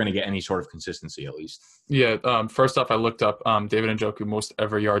 If we're going to get any sort of consistency, at least. Yeah. First off, I looked up David Njoku. Most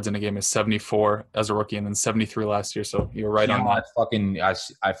ever yards in a game is 74 as a rookie, and then 73 last year. So you're right on that.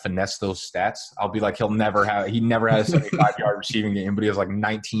 I finesse those stats. I'll be like, he never had a 75-yard receiving game, but he has like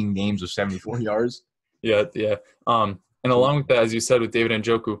 19 games of 74 yards. Yeah. And along with that, as you said with David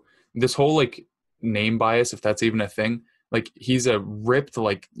Njoku, this whole like name bias, if that's even a thing, like he's a ripped,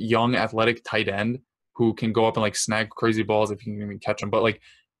 like young, athletic tight end who can go up and like snag crazy balls if you can even catch them. But like,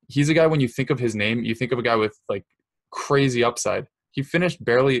 he's a guy, when you think of his name, you think of a guy with like crazy upside. He finished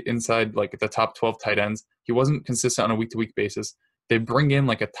barely inside like the top 12 tight ends. He wasn't consistent on a week-to-week basis. They bring in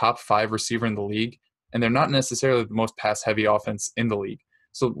like a top 5 receiver in the league, and they're not necessarily the most pass-heavy offense in the league.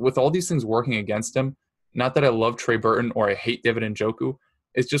 So with all these things working against him, not that I love Trey Burton or I hate David Njoku,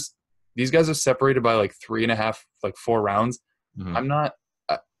 it's just these guys are separated by like 3.5, like 4 rounds. Mm-hmm.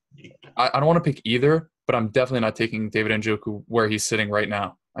 I don't want to pick either, but I'm definitely not taking David Njoku where he's sitting right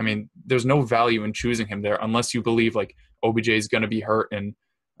now. I mean, there's no value in choosing him there unless you believe like OBJ is going to be hurt and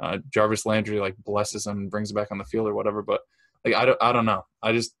Jarvis Landry like blesses him and brings him back on the field or whatever. But like, I don't know.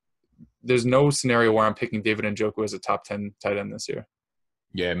 There's no scenario where I'm picking David Njoku as a top 10 tight end this year.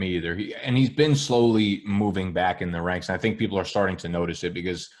 Yeah, me either. He's been slowly moving back in the ranks. And I think people are starting to notice it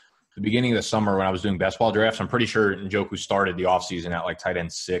because the beginning of the summer when I was doing best ball drafts, I'm pretty sure Njoku started the offseason at like tight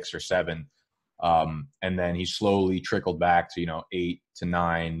end 6 or 7. And then he slowly trickled back to, 8 to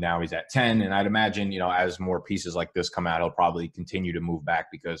 9. Now he's at 10. And I'd imagine, as more pieces like this come out, he'll probably continue to move back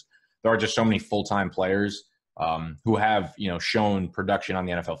because there are just so many full-time players who have, shown production on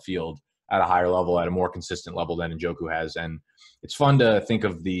the NFL field at a higher level, at a more consistent level than Njoku has. And it's fun to think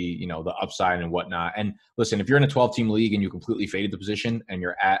of the, the upside and whatnot. And listen, if you're in a 12-team league and you completely faded the position and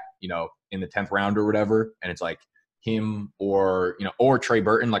you're at, in the 10th round or whatever, and it's like him or Trey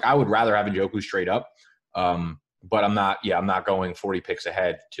Burton, like I would rather have Njoku straight up. But I'm not going 40 picks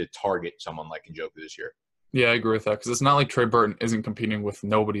ahead to target someone like Njoku this year. Yeah, I agree with that. Cause it's not like Trey Burton isn't competing with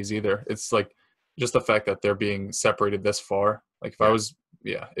nobodies either. It's like just the fact that they're being separated this far. Like if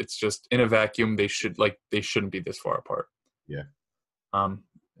it's just in a vacuum, they shouldn't be this far apart. Yeah. The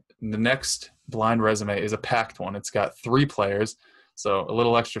next blind resume is a packed one. It's got 3 players. So a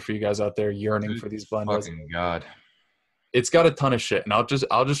little extra for you guys out there yearning for these blind resumes. God. It's got a ton of shit. And I'll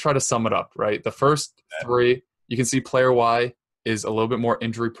just try to sum it up, right? The first 3, you can see player Y is a little bit more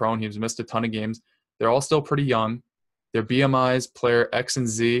injury prone. He's missed a ton of games. They're all still pretty young. Their BMIs, player X and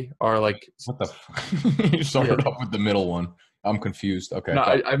Z, are like – what the fuck? You started up with the middle one. I'm confused. Okay. No,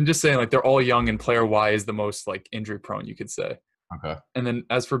 I'm just saying, like, they're all young, and player Y is the most, like, injury-prone, you could say. Okay. And then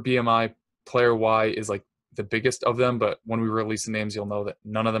as for BMI, player Y is, like, the biggest of them, but when we release the names, you'll know that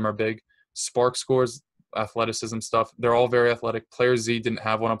none of them are big. Spark scores, athleticism stuff, they're all very athletic. Player Z didn't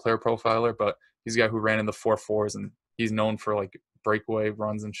have one on Player Profiler, but he's a guy who ran in the 4.4s, and he's known for, like, breakaway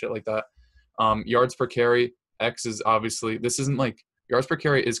runs and shit like that. Yards per carry, X is obviously – this isn't, like – yards per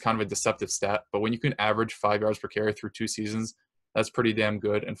carry is kind of a deceptive stat, but when you can average 5 yards per carry through 2 seasons, that's pretty damn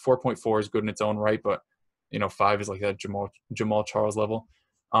good. And 4.4 is good in its own right, but 5 is like that Jamal Charles level.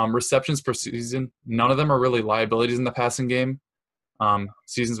 Receptions per season, none of them are really liabilities in the passing game.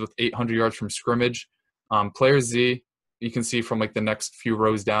 Seasons with 800 yards from scrimmage. Player Z, you can see from like the next few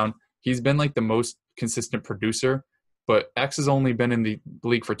rows down, he's been like the most consistent producer, but X has only been in the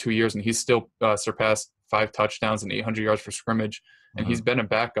league for 2 years, and he's still surpassed 5 touchdowns and 800 yards for scrimmage. And he's been a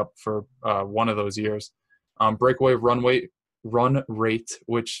backup for one of those years. Breakaway run rate,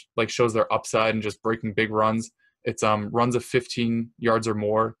 which like shows their upside and just breaking big runs. It's runs of 15 yards or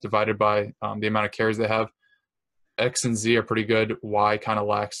more divided by the amount of carries they have. X and Z are pretty good. Y kind of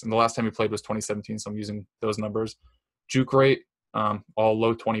lacks. And the last time he played was 2017, so I'm using those numbers. Juke rate, all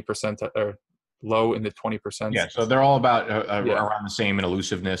low 20% or low in the 20%. Yeah, so they're all about around the same in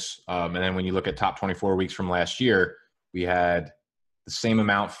elusiveness. And then when you look at top 24 weeks from last year, we had the same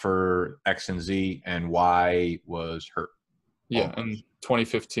amount for X and Z, and Y was hurt. Yeah, in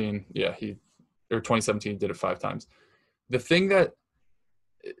 2015, 2017, he did it 5 times. The thing that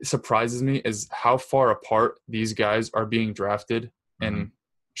surprises me is how far apart these guys are being drafted. And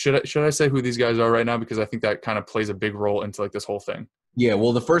should I say who these guys are right now? Because I think that kind of plays a big role into like this whole thing. Yeah,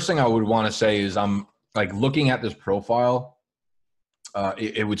 well, the first thing I would want to say is I'm like looking at this profile.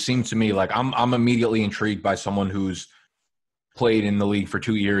 It would seem to me like I'm immediately intrigued by someone who's played in the league for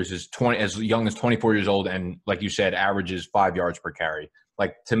 2 years, is as young as 24 years old, and like you said, averages 5 yards per carry.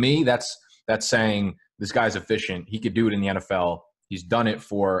 Like, to me, that's saying this guy's efficient. He could do it in the NFL. He's done it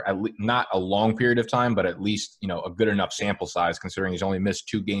for not a long period of time, but at least, a good enough sample size considering he's only missed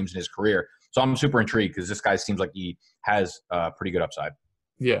 2 games in his career. So I'm super intrigued because this guy seems like he has pretty good upside.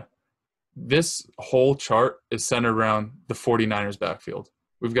 Yeah. This whole chart is centered around the 49ers backfield.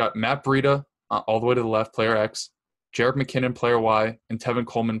 We've got Matt Breida all the way to the left, player X, Jerick McKinnon, player Y, and Tevin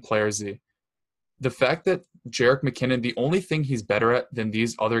Coleman, player Z. The fact that Jerick McKinnon, the only thing he's better at than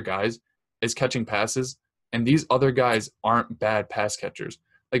these other guys is catching passes, and these other guys aren't bad pass catchers.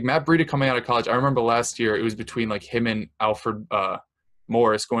 Like Matt Breida coming out of college, I remember last year it was between like him and Alfred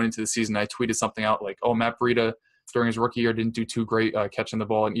Morris going into the season. I tweeted something out like, oh, Matt Breida during his rookie year didn't do too great catching the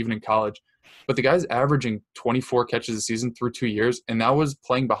ball, and even in college. But the guy's averaging 24 catches a season through 2 years, and that was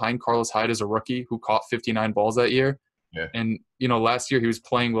playing behind Carlos Hyde as a rookie who caught 59 balls that year. Yeah. And, last year he was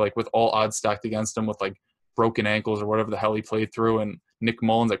playing like with all odds stacked against him with like broken ankles or whatever the hell he played through, and Nick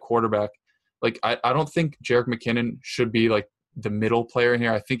Mullins at quarterback. Like, I don't think Jerick McKinnon should be like the middle player in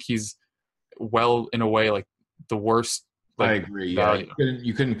here. I think he's in a way, like the worst. Like, I agree. Yeah,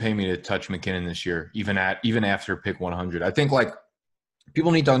 you couldn't pay me to touch McKinnon this year, even after pick 100. I think like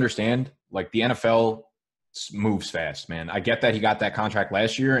people need to understand, like, the NFL moves fast, man. I get that he got that contract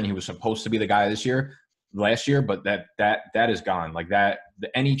last year and he was supposed to be the guy last year, but that is gone. Like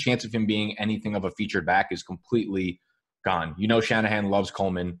any chance of him being anything of a featured back is completely gone. Shanahan loves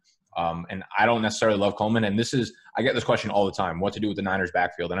Coleman. And I don't necessarily love Coleman. And I get this question all the time, what to do with the Niners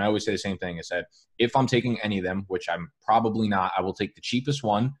backfield. And I always say the same thing. I said, if I'm taking any of them, which I'm probably not, I will take the cheapest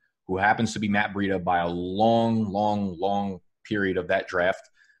one, who happens to be Matt Breida by a long, long, long period of that draft.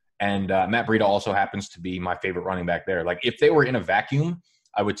 And Matt Breida also happens to be my favorite running back there. Like, if they were in a vacuum,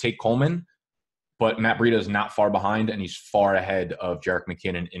 I would take Coleman, but Matt Breida is not far behind, and he's far ahead of Jerick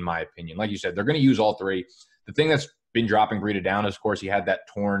McKinnon, in my opinion. Like you said, they're going to use all three. The thing that's been dropping Breida down is, of course, he had that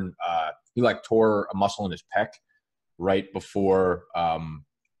he tore a muscle in his pec right before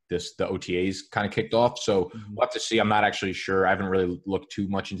the OTAs kind of kicked off. So we'll have to see. I'm not actually sure. I haven't really looked too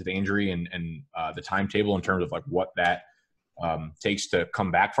much into the injury and the timetable in terms of like what that takes to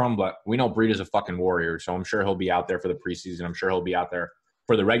come back from. But we know Breida's a fucking warrior, so I'm sure he'll be out there for the preseason. I'm sure he'll be out there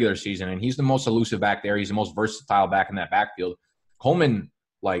for the regular season. And he's the most elusive back there. He's the most versatile back in that backfield. Coleman,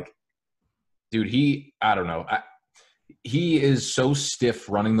 like, dude, I don't know. He is so stiff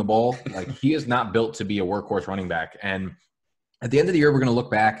running the ball. Like, he is not built to be a workhorse running back. And at the end of the year, we're going to look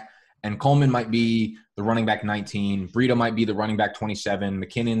back, and Coleman might be the running back 19. Breida might be the running back 27.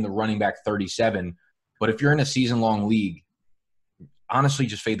 McKinnon, the running back 37. But if you're in a season-long league, honestly,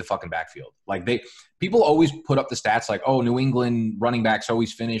 just fade the fucking backfield. Like, people always put up the stats like, oh, New England running backs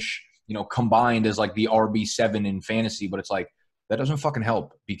always finish, combined as like the RB7 in fantasy. But it's like, that doesn't fucking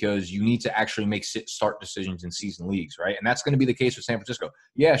help, because you need to actually make start decisions in season leagues, right? And that's going to be the case with San Francisco.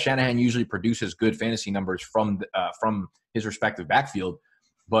 Yeah, Shanahan usually produces good fantasy numbers from his respective backfield,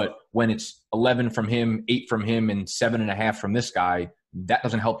 but when it's 11 from him, 8 from him, and 7.5 from this guy, that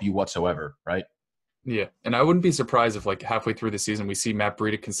doesn't help you whatsoever, right? Yeah, and I wouldn't be surprised if like halfway through the season we see Matt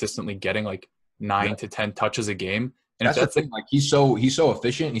Breida consistently getting like 9 to 10 touches a game. And that's the thing. Like, he's so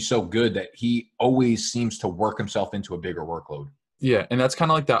efficient and he's so good that he always seems to work himself into a bigger workload. Yeah, and that's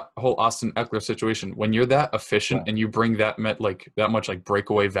kind of like that whole Austin Eckler situation. When you're that efficient and you bring that much like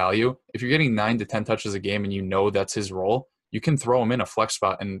breakaway value, if you're getting 9 to 10 touches a game and that's his role, you can throw him in a flex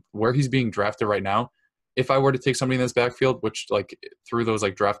spot. And where he's being drafted right now, if I were to take somebody in this backfield, which like through those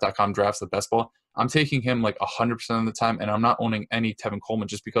like draft.com drafts, the best ball, I'm taking him like 100% of the time, and I'm not owning any Tevin Coleman,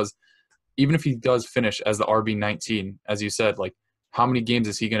 just because even if he does finish as the RB19, as you said, like, how many games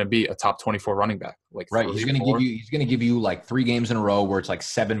is he going to be a top 24 running back? Like, right. He's going to give you like 3 games in a row where it's like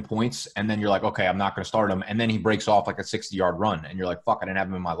 7 points. And then you're like, okay, I'm not going to start him. And then he breaks off like a 60-yard run. And you're like, fuck, I didn't have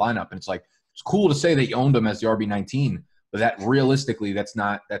him in my lineup. And it's like, it's cool to say that you owned him as the RB19, but that realistically, that's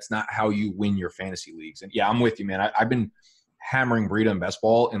not how you win your fantasy leagues. And yeah, I'm with you, man. I've been hammering Breida in best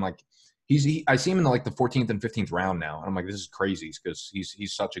ball, and like, I see him in like the 14th and 15th round now. And I'm like, this is crazy, because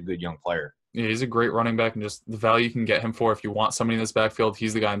he's such a good young player. Yeah, he's a great running back, and just the value you can get him for if you want somebody in this backfield,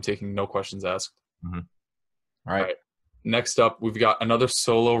 he's the guy I'm taking, no questions asked. Mm-hmm. All right. Next up, we've got another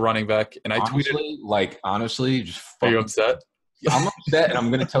solo running back, and honestly, just are you upset? I'm upset, and I'm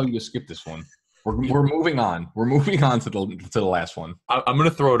going to tell you to skip this one. We're moving on. We're moving on to the last one. I'm going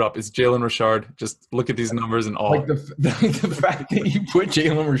to throw it up. It's Jalen Richard. Just look at these numbers and all. Like the fact that you put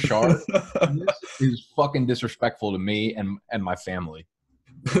Jalen Richard is fucking disrespectful to me and my family.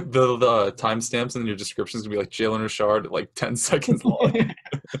 The timestamps in your description is gonna be like Jalen Richard, like 10 seconds long.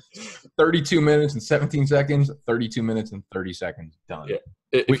 32 minutes and 17 seconds, 32 minutes and 30 seconds. Done. Yeah.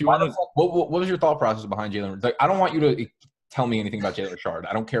 Wait, If you want to, what was your thought process behind Jalen? Like, I don't want you to tell me anything about Jalen Richard.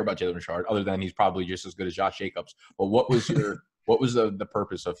 I don't care about Jalen Richard other than he's probably just as good as Josh Jacobs. But what was the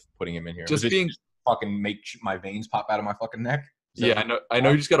purpose of putting him in here? just Was it being, just fucking make my veins pop out of my fucking neck? yeah, I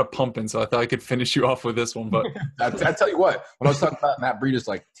know you just got a pump in, so I thought I could finish you off with this one. But I tell you what, when I was talking about Matt Breida's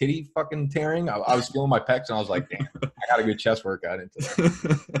like titty fucking tearing, I was feeling my pecs and I was like, damn, I got a good chest workout into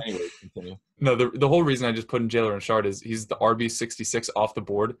that. Anyway, continue. No, the whole reason I just put in Jalen Richard is he's the RB 66 off the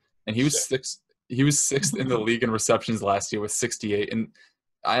board, and he was sixth in the league in receptions last year with 68. And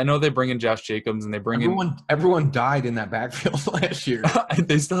I know they bring in Josh Jacobs and they bring everyone died in that backfield last year.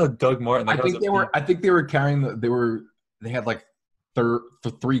 They still had Doug Martin. I think they were carrying they had like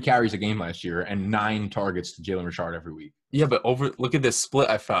 3 carries a game last year and 9 targets to Jalen Richard every week. Yeah, but look at this split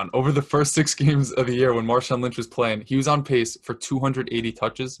I found. Over the first 6 games of the year when Marshawn Lynch was playing, he was on pace for 280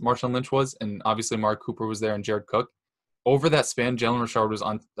 touches, Marshawn Lynch was, and obviously Mark Cooper was there and Jared Cook. Over that span, Jalen Richard was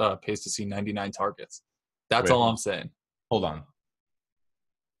on pace to see 99 targets. That's all I'm saying. Hold on.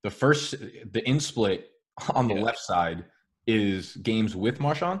 The in split on the left side is games with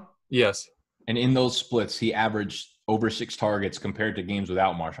Marshawn? Yes. And in those splits, he averaged over 6 targets compared to games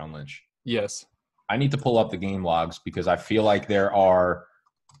without Marshawn Lynch. Yes. I need to pull up the game logs because I feel like there are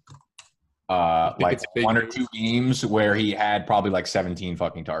like 1 or 2 games where he had probably like 17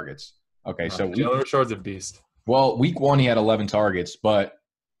 fucking targets. Okay, so Jalen Richard's a beast. Well, week 1 he had 11 targets, but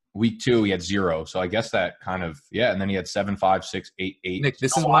week 2 he had 0. So I guess that kind of and then he had 7, 5, 6, 8, 8. Nick,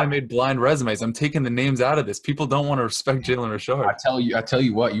 this is why I made blind resumes. I'm taking the names out of this. People don't want to respect Jalen Richard. I tell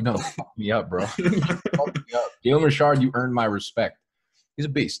you what, you know, fuck me up, bro. Jalen Richard, you earned my respect. He's a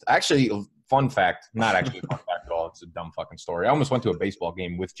beast. Actually, fun fact, not actually a fun fact at all. It's a dumb fucking story. I almost went to a baseball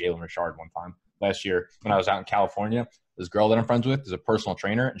game with Jalen Richard one time last year when I was out in California. This girl that I'm friends with is a personal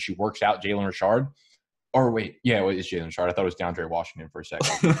trainer, and she works out Jalen Richard. Or wait, yeah, it's Jalen Richard. I thought it was DeAndre Washington for a second.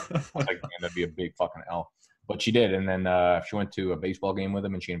 I was like, man, that'd be a big fucking L. But she did, and then she went to a baseball game with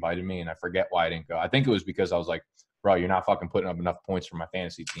him, and she invited me, and I forget why I didn't go. I think it was because I was like, bro, you're not fucking putting up enough points for my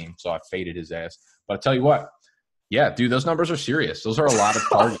fantasy team, so I faded his ass. But I tell you what, yeah, dude, those numbers are serious. Those are a lot of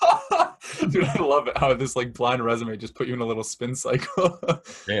targets. Dude, I love it how this like blind resume just put you in a little spin cycle.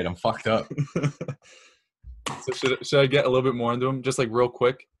 Man, I'm fucked up. So should I get a little bit more into him, just like real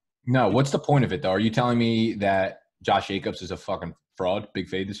quick? No, what's the point of it, though? Are you telling me that Josh Jacobs is a fucking fraud, big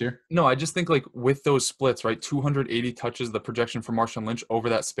fade this year? No, I just think like with those splits, right, 280 touches, the projection for Marshawn Lynch over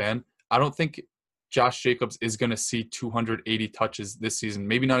that span, I don't think Josh Jacobs is going to see 280 touches this season,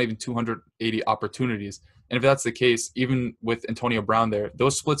 maybe not even 280 opportunities. And if that's the case, even with Antonio Brown there,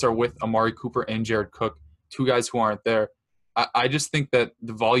 those splits are with Amari Cooper and Jared Cook, 2 guys who aren't there. I just think that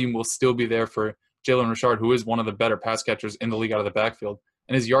the volume will still be there for Jalen Richard, who is one of the better pass catchers in the league out of the backfield.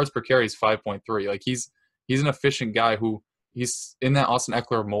 And his yards per carry is 5.3. Like he's an efficient guy who he's in that Austin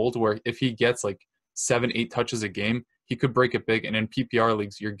Eckler mold where if he gets like 7, 8 touches a game, he could break it big. And in PPR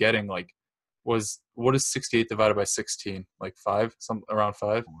leagues, you're getting like what is 68 divided by 16? Like 5, around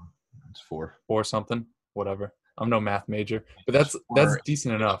 5. It's 4. 4 something, whatever. I'm no math major, but that's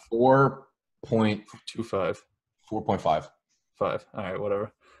decent enough. 4.25. 4.5. 5. All right,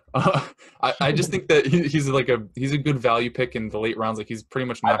 whatever. I just think that he's a good value pick in the late rounds. Like he's pretty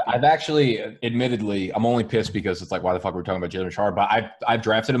much not. I've actually, admittedly, I'm only pissed because it's like, why the fuck are we talking about Jalen Richard? But I've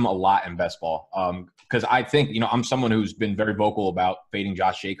drafted him a lot in best ball. Because I think, I'm someone who's been very vocal about fading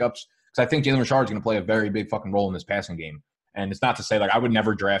Josh Jacobs because I think Jalen Richard is going to play a very big fucking role in this passing game. And it's not to say like I would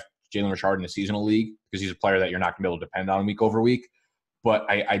never draft Jalen Richard in a seasonal league because he's a player that you're not going to be able to depend on week over week. But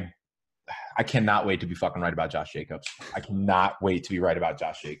I cannot wait to be fucking right about Josh Jacobs. I cannot wait to be right about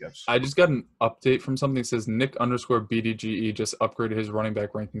Josh Jacobs. I just got an update from something that says Nick_BDGE just upgraded his running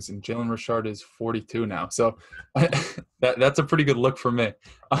back rankings, and Jalen Richard is 42 now. So that's a pretty good look for me.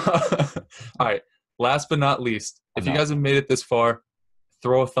 All right. Last but not least, if you guys have made it this far,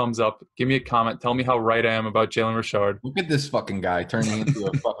 throw a thumbs up. Give me a comment. Tell me how right I am about Jalen Richard. Look at this fucking guy turning into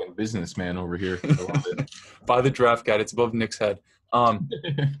a fucking businessman over here. I love it. Buy the draft guide. It's above Nick's head.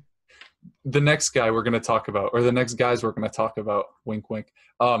 The next guy we're going to talk about, or the next guys we're going to talk about, wink, wink,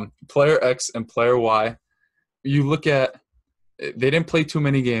 player X and player Y. You look at, they didn't play too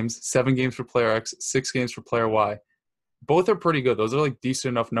many games, 7 games for player X, 6 games for player Y. Both are pretty good. Those are like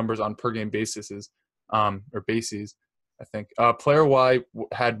decent enough numbers on per game bases, or bases, I think. Player Y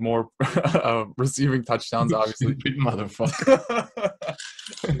had more receiving touchdowns, obviously. Stupid motherfucker.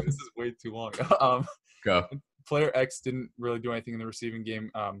 This is way too long. Go. Player X didn't really do anything in the receiving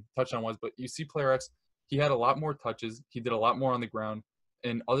game, touchdown-wise, but you see player X, he had a lot more touches. He did a lot more on the ground.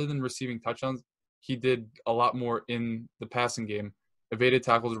 And other than receiving touchdowns, he did a lot more in the passing game. Evaded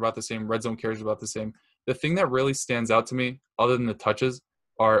tackles are about the same. Red zone carries are about the same. The thing that really stands out to me, other than the touches,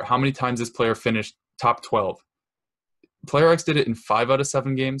 are how many times this player finished top 12. Player X did it in 5 out of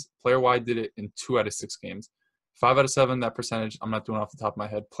 7 games. Player Y did it in 2 out of 6 games. 5 out of 7, that percentage, I'm not doing off the top of my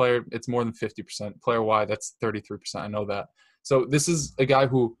head. Player, it's more than 50%. Player Y, that's 33%. I know that. So this is a guy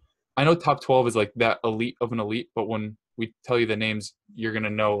who, I know top 12 is like that elite of an elite, but when we tell you the names, you're going to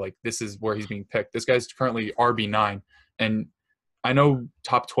know like this is where he's being picked. This guy's currently RB9. And I know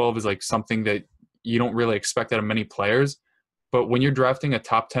top 12 is like something that you don't really expect out of many players. But when you're drafting a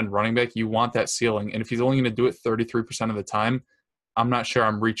top 10 running back, you want that ceiling. And if he's only going to do it 33% of the time, I'm not sure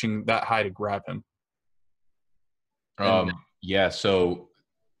I'm reaching that high to grab him. Yeah, so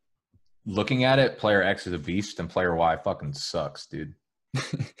looking at it, player X is a beast and player Y fucking sucks, dude.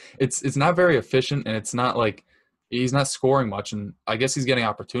 It's not very efficient, and it's not like he's not scoring much, and I guess he's getting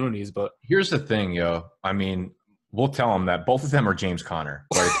opportunities, but here's the thing, yo. I mean, we'll tell him that both of them are James Conner.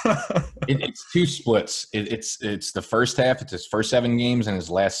 Like, it's two splits. It's the first half. It's his first 7 games and his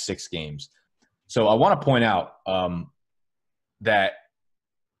last 6 games. So I want to point out that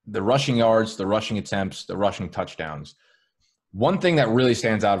the rushing yards, the rushing attempts, the rushing touchdowns. One thing that really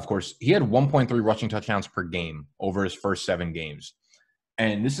stands out, of course, he had 1.3 rushing touchdowns per game over his first 7 games.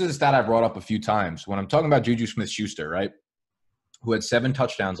 And this is a stat I brought up a few times. When I'm talking about Juju Smith-Schuster, right, who had 7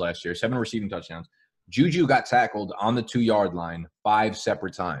 touchdowns last year, 7 receiving touchdowns, Juju got tackled on the 2-yard line 5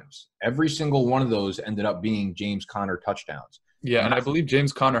 separate times. Every single one of those ended up being James Conner touchdowns. Yeah, and I believe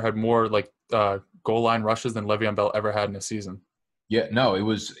James Conner had more like goal line rushes than Le'Veon Bell ever had in a season. Yeah, no, it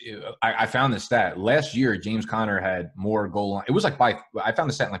was – I found this stat. Last year, James Conner had more goal line – it was like I found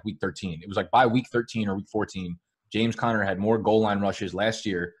the stat in like week 13. It was like by week 13 or week 14, James Conner had more goal line rushes last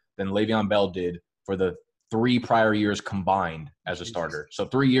year than Le'Veon Bell did for the 3 prior years combined as a starter. So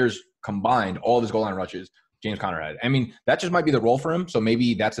 3 years combined, all of his goal line rushes, James Conner had. I mean, that just might be the role for him, so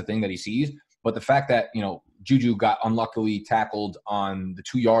maybe that's the thing that he sees. But the fact that, you know, Juju got unluckily tackled on the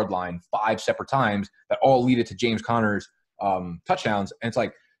 2-yard line 5 separate times, that all leaded to James Conner's touchdowns. And it's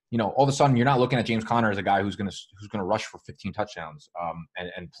like, you know, all of a sudden you're not looking at James Conner as a guy who's gonna rush for 15 touchdowns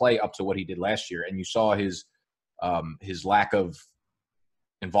and play up to what he did last year. And you saw his lack of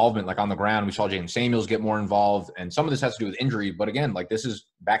involvement, like on the ground. We saw James Samuels get more involved, and some of this has to do with injury. But again, like this is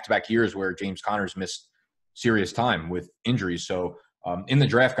back-to-back years where James Conner's missed serious time with injuries. So in the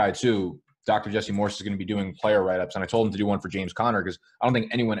draft guide too, Dr. Jesse Morse is going to be doing player write-ups, and I told him to do one for James Conner because I don't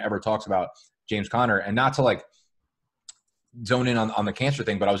think anyone ever talks about James Conner. And not to like zone in on the cancer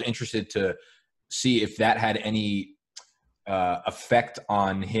thing, but I was interested to see if that had any effect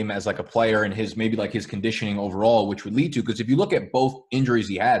on him as like a player and his maybe like his conditioning overall, which would lead to, because if you look at both injuries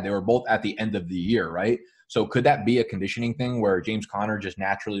he had, they were both at the end of the year, right? So could that be a conditioning thing where James Conner just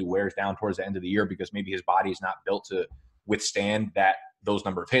naturally wears down towards the end of the year because maybe his body is not built to withstand those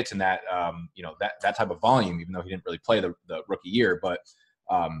number of hits and that that type of volume, even though he didn't really play the rookie year. But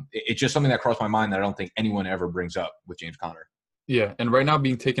it's just something that crossed my mind that I don't think anyone ever brings up with James Conner. Yeah, and right now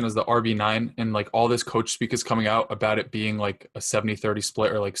being taken as the RB9, and like all this coach speak is coming out about it being like a 70-30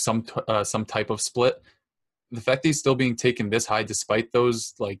 split or like some type of split. The fact that he's still being taken this high despite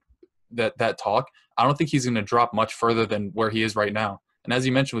those like that talk, I don't think he's going to drop much further than where he is right now. And as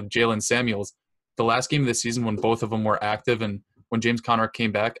you mentioned with Jalen Samuels, the last game of the season when both of them were active and when James Conner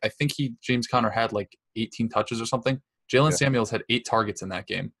came back, I think James Conner had like 18 touches or something. Jalen Samuels had 8 targets in that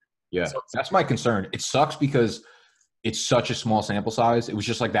game. Yeah, so that's my concern. It sucks because it's such a small sample size. It was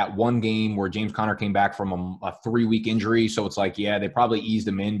just like that one game where James Conner came back from a 3-week injury. So it's like, yeah, they probably eased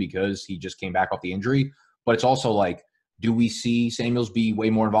him in because he just came back off the injury. But it's also like, do we see Samuels be way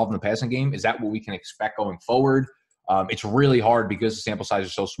more involved in the passing game? Is that what we can expect going forward? It's really hard because the sample size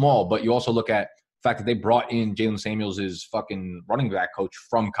is so small. But you also look at the fact that they brought in Jalen Samuels' fucking running back coach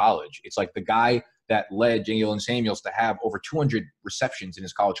from college. It's like the guy that led Jalen Samuels to have over 200 receptions in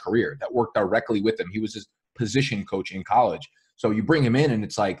his college career that worked directly with him. He was his position coach in college. So you bring him in and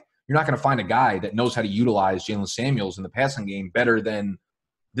it's like, you're not going to find a guy that knows how to utilize Jalen Samuels in the passing game better than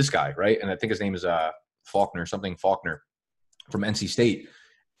this guy, right? And I think his name is Faulkner from NC State.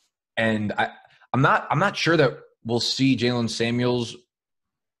 And I'm not sure that we'll see Jalen Samuels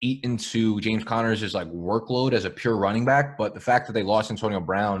eat into James Conner's like workload as a pure running back, but the fact that they lost Antonio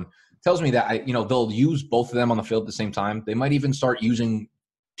Brown tells me that they'll use both of them on the field at the same time. They might even start using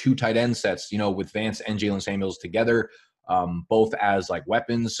 2 tight end sets, with Vance and Jalen Samuels together, both as like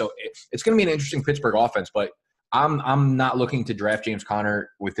weapons. So it's going to be an interesting Pittsburgh offense, but I'm not looking to draft James Conner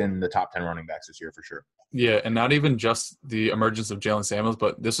within the top 10 running backs this year for sure. Yeah, and not even just the emergence of Jalen Samuels,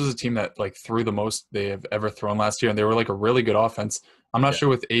 but this was a team that like threw the most they have ever thrown last year, and they were like a really good offense. I'm not Yeah. sure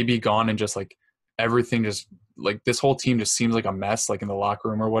with AB gone and just like everything just like this whole team just seems like a mess, like in the locker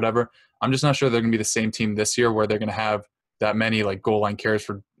room or whatever. I'm just not sure they're going to be the same team this year where they're going to have that many like goal line carries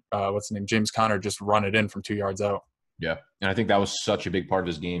for what's the name, James Conner, just run it in from 2 yards out. Yeah. And I think that was such a big part of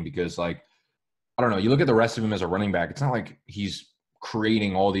his game because, like, I don't know, you look at the rest of him as a running back, it's not like he's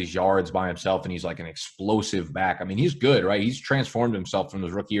creating all these yards by himself and he's like an explosive back. I mean, he's good, right? He's transformed himself from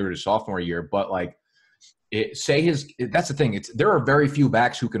his rookie year to sophomore year, but like, that's the thing. There are very few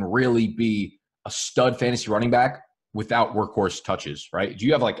backs who can really be a stud fantasy running back without workhorse touches, right?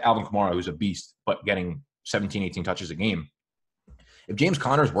 You have like Alvin Kamara, who's a beast, but getting 17, 18 touches a game. If James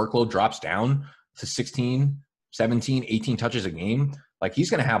Conner's workload drops down to 16, 17, 18 touches a game, like he's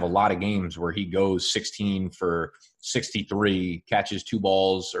going to have a lot of games where he goes 16 for 63, catches 2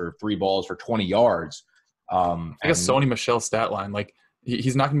 balls or 3 balls for 20 yards. I guess Sony Michel's stat line, like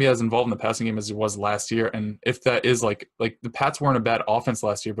he's not going to be as involved in the passing game as he was last year. And if that is like the Pats weren't a bad offense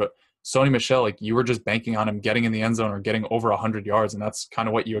last year, but Sony Michel, like you were just banking on him getting in the end zone or getting over 100 yards. And that's kind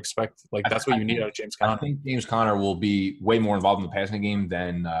of what you expect. Like that's what you need out of James Conner. I think James Conner will be way more involved in the passing game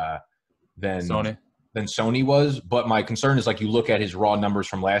than Sony was. But my concern is like you look at his raw numbers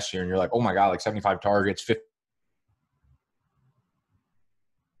from last year and you're like, oh my God, like 75 targets, 50.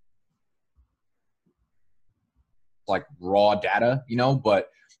 Like raw data, but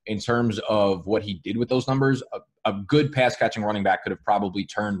in terms of what he did with those numbers, a good pass catching running back could have probably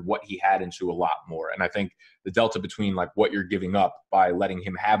turned what he had into a lot more. And I think the delta between like what you're giving up by letting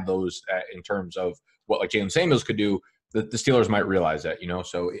him have those in terms of what like Jalen Samuels could do, the Steelers might realize that,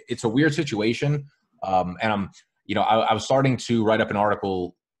 so it's a weird situation. And I was starting to write up an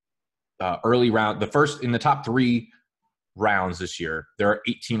article early round, in the top 3 rounds this year, there are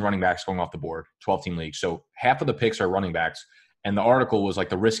 18 running backs going off the board, 12-team league. So half of the picks are running backs. And the article was like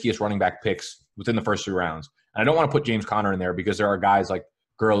the riskiest running back picks within the first 3 rounds. And I don't want to put James Conner in there because there are guys like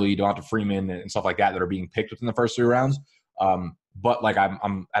Gurley, Devonta Freeman, and stuff like that that are being picked within the first 3 rounds. But like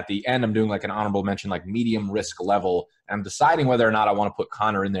I'm at the end, I'm doing like an honorable mention, like medium risk level. And I'm deciding whether or not I want to put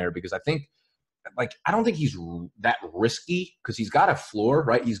Conner in there because I don't think he's that risky because he's got a floor,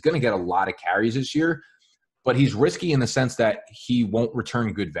 right? He's going to get a lot of carries this year. But he's risky in the sense that he won't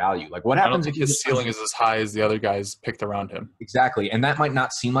return good value. Like what happens if his ceiling is as high as the other guys picked around him? Exactly. And that might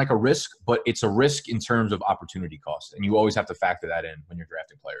not seem like a risk, but it's a risk in terms of opportunity cost. And you always have to factor that in when you're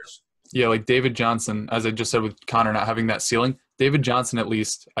drafting players. Yeah, like David Johnson, as I just said with Conner not having that ceiling, David Johnson at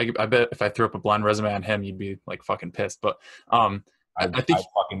least, I bet if I threw up a blind resume on him, you'd be like fucking pissed. But I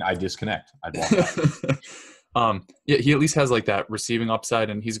disconnect. I'd walk out. Yeah, he at least has like that receiving upside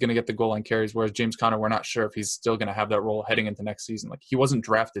and he's going to get the goal line carries. Whereas James Conner, we're not sure if he's still going to have that role heading into next season. Like he wasn't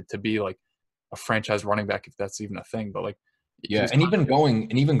drafted to be like a franchise running back, if that's even a thing, but like, yeah. And even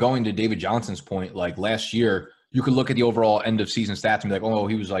going to David Johnson's point, like last year, you could look at the overall end of season stats and be like, oh,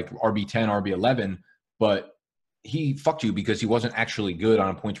 he was like RB10, RB11, but he fucked you because he wasn't actually good on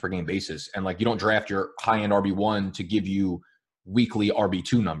a points per game basis. And like, you don't draft your high end RB1 to give you weekly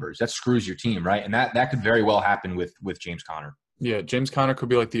RB2 numbers. That screws your team, right? And that could very well happen with James Conner. Yeah, James Conner could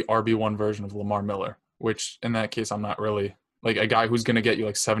be like the RB1 version of Lamar Miller, which in that case, I'm not really like a guy who's going to get you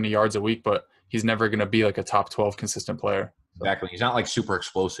like 70 yards a week, but he's never going to be like a top 12 consistent player. Exactly. He's not like super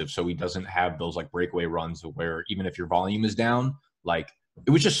explosive, so he doesn't have those like breakaway runs where even if your volume is down, like it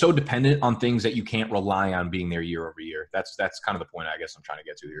was just so dependent on things that you can't rely on being there year over year. That's kind of the point I guess I'm trying to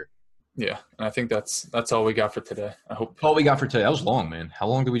get to here. Yeah, and I think that's all we got for today. I hope all we got for today. That was long, man. How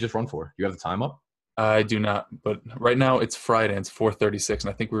long did we just run for? You have the time up? I do not, but right now it's Friday and it's 4:36, and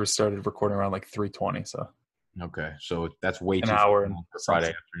I think we started recording around like 3:20. So okay, so that's way an too hour for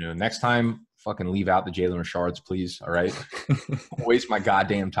Friday afternoon. Next time, fucking leave out the Jalen Richards, please. All right, waste my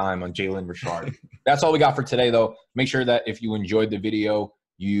goddamn time on Jalen Richard. That's all we got for today, though. Make sure that if you enjoyed the video,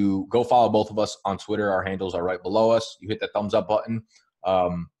 you go follow both of us on Twitter. Our handles are right below us. You hit that thumbs up button.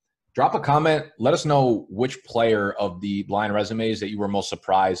 Drop a comment. Let us know which player of the blind resumes that you were most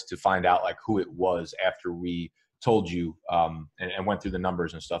surprised to find out like who it was after we told you and went through the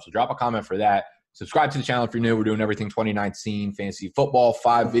numbers and stuff. So drop a comment for that. Subscribe to the channel if you're new. We're doing everything 2019 fantasy football,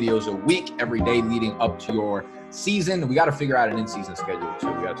 5 videos a week every day leading up to your season. We got to figure out an in-season schedule too.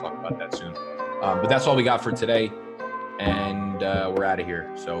 We got to talk about that soon. But that's all we got for today. And we're out of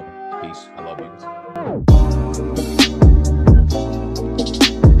here. So peace. I love you.